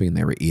fellowshipping.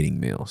 They were eating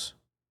meals.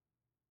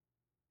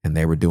 And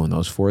they were doing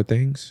those 4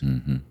 things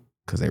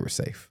because they were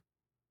safe.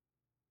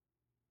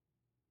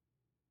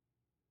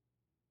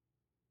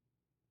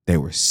 They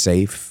were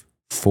safe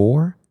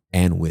for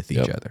and with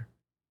each other.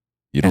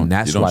 You don't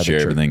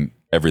share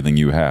everything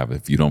you have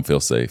if you don't feel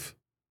safe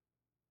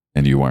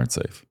and you aren't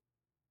safe.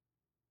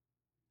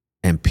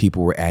 And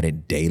people were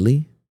added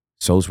daily.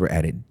 Souls were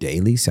added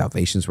daily.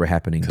 Salvations were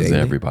happening daily. Because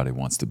everybody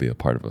wants to be a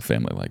part of a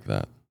family like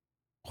that.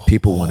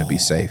 People want to be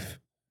safe.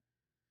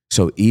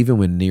 So even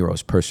when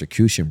Nero's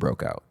persecution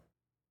broke out,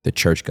 the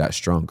church got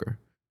stronger,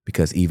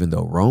 because even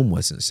though Rome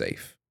wasn't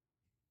safe,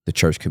 the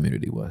church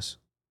community was.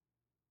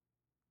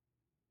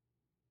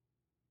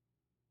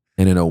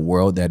 And in a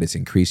world that is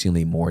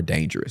increasingly more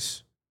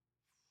dangerous,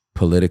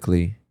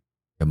 politically,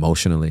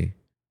 emotionally,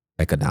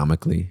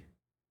 economically,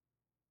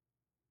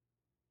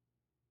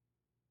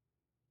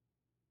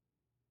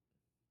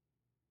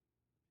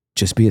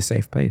 just be a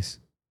safe place.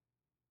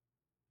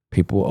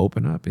 People will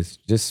open up. It's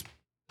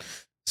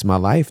my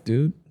life,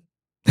 dude.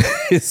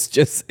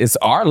 It's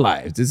our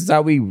lives. This is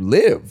how we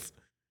live.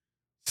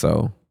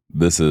 So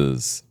this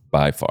is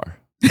by far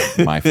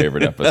my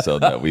favorite episode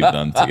that we've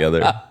done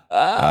together.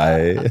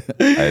 I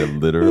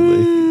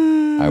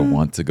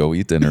want to go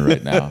eat dinner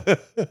right now.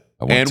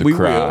 I want to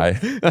cry.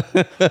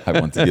 I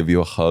want to give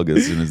you a hug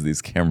as soon as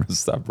these cameras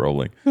stop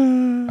rolling.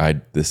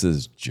 This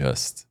is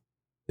just,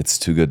 it's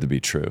too good to be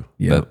true.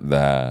 Yep.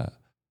 That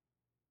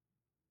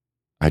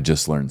I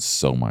just learn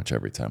so much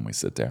every time we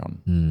sit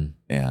down.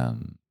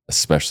 And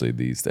especially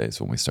these days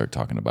when we start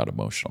talking about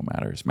emotional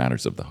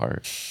matters of the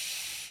heart.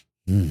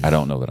 I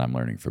don't know that I'm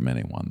learning from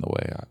anyone the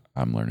way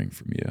I'm learning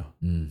from you.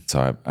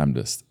 So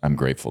I'm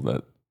grateful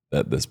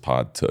that this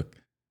pod took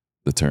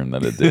the turn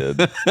that it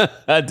did.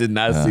 I did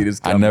not see this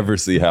I coming. never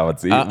see how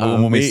it's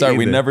when we me start.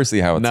 We either. never see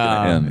how it's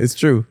going to end. It's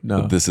true.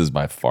 No. But this is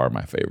by far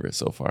my favorite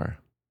so far.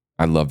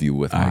 I love you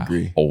with my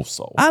agree. whole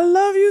soul. I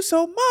love you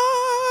so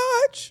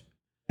much.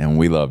 And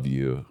we love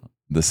you.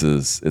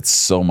 It's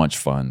so much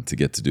fun to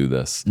get to do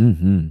this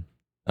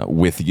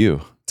with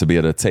you, to be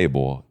at a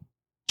table,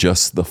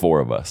 just the four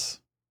of us.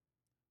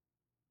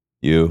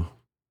 You,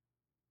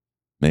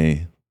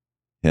 me,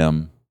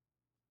 him,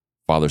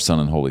 Father, Son,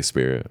 and Holy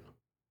Spirit.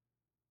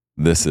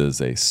 This is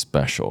a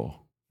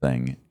special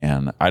thing.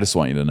 And I just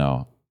want you to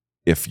know,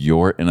 if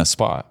you're in a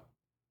spot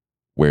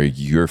where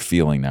you're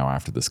feeling now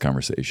after this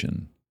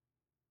conversation,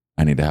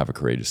 I need to have a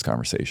courageous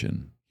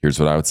conversation. Here's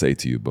what I would say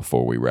to you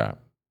before we wrap.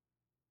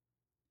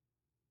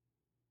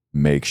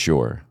 Make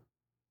sure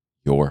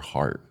your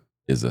heart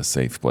is a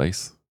safe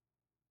place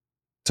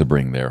to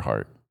bring their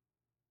heart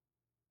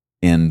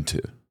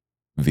into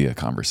via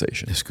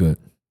conversation. It's good.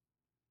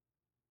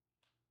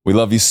 We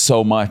love you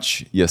so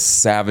much, you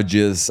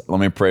savages. Let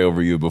me pray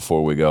over you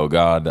before we go.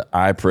 God,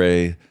 I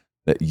pray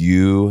that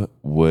you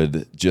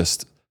would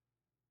just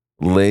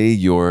lay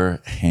your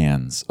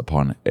hands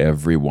upon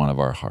every one of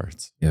our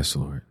hearts. Yes,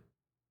 Lord.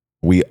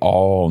 We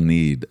all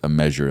need a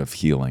measure of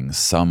healing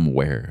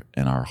somewhere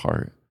in our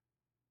heart.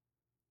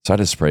 So I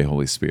just pray,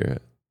 Holy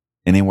Spirit,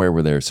 anywhere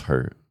where there's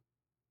hurt,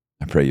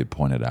 I pray you'd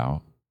point it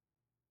out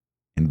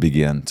and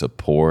begin to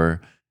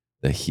pour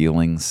the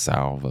healing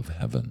salve of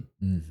heaven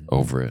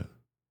over it.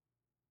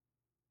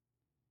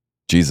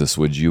 Jesus,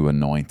 would you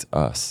anoint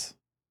us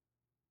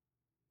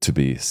to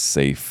be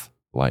safe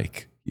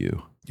like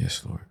you?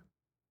 Yes, Lord.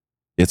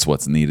 It's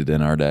what's needed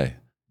in our day.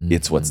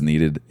 It's what's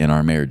needed in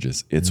our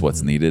marriages. It's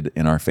what's needed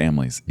in our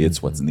families.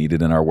 It's what's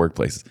needed in our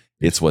workplaces.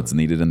 It's what's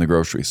needed in the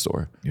grocery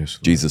store. Yes,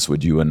 Lord. Jesus,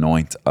 would you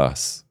anoint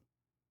us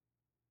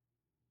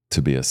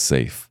to be a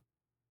safe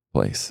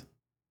place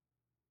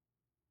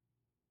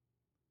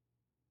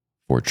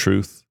for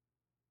truth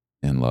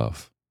and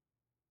love?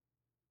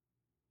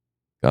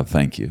 God,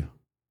 thank you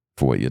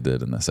for what you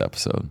did in this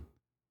episode.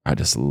 I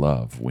just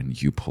love when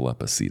you pull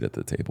up a seat at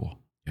the table.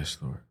 Yes,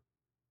 Lord.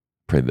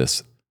 Pray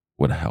this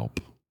would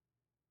help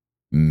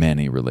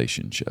many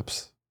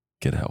relationships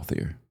get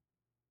healthier.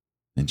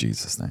 In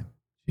Jesus' name.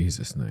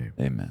 Jesus' name.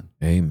 Amen.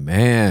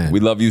 Amen. We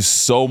love you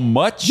so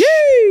much.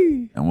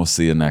 Yay! And we'll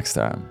see you next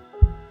time.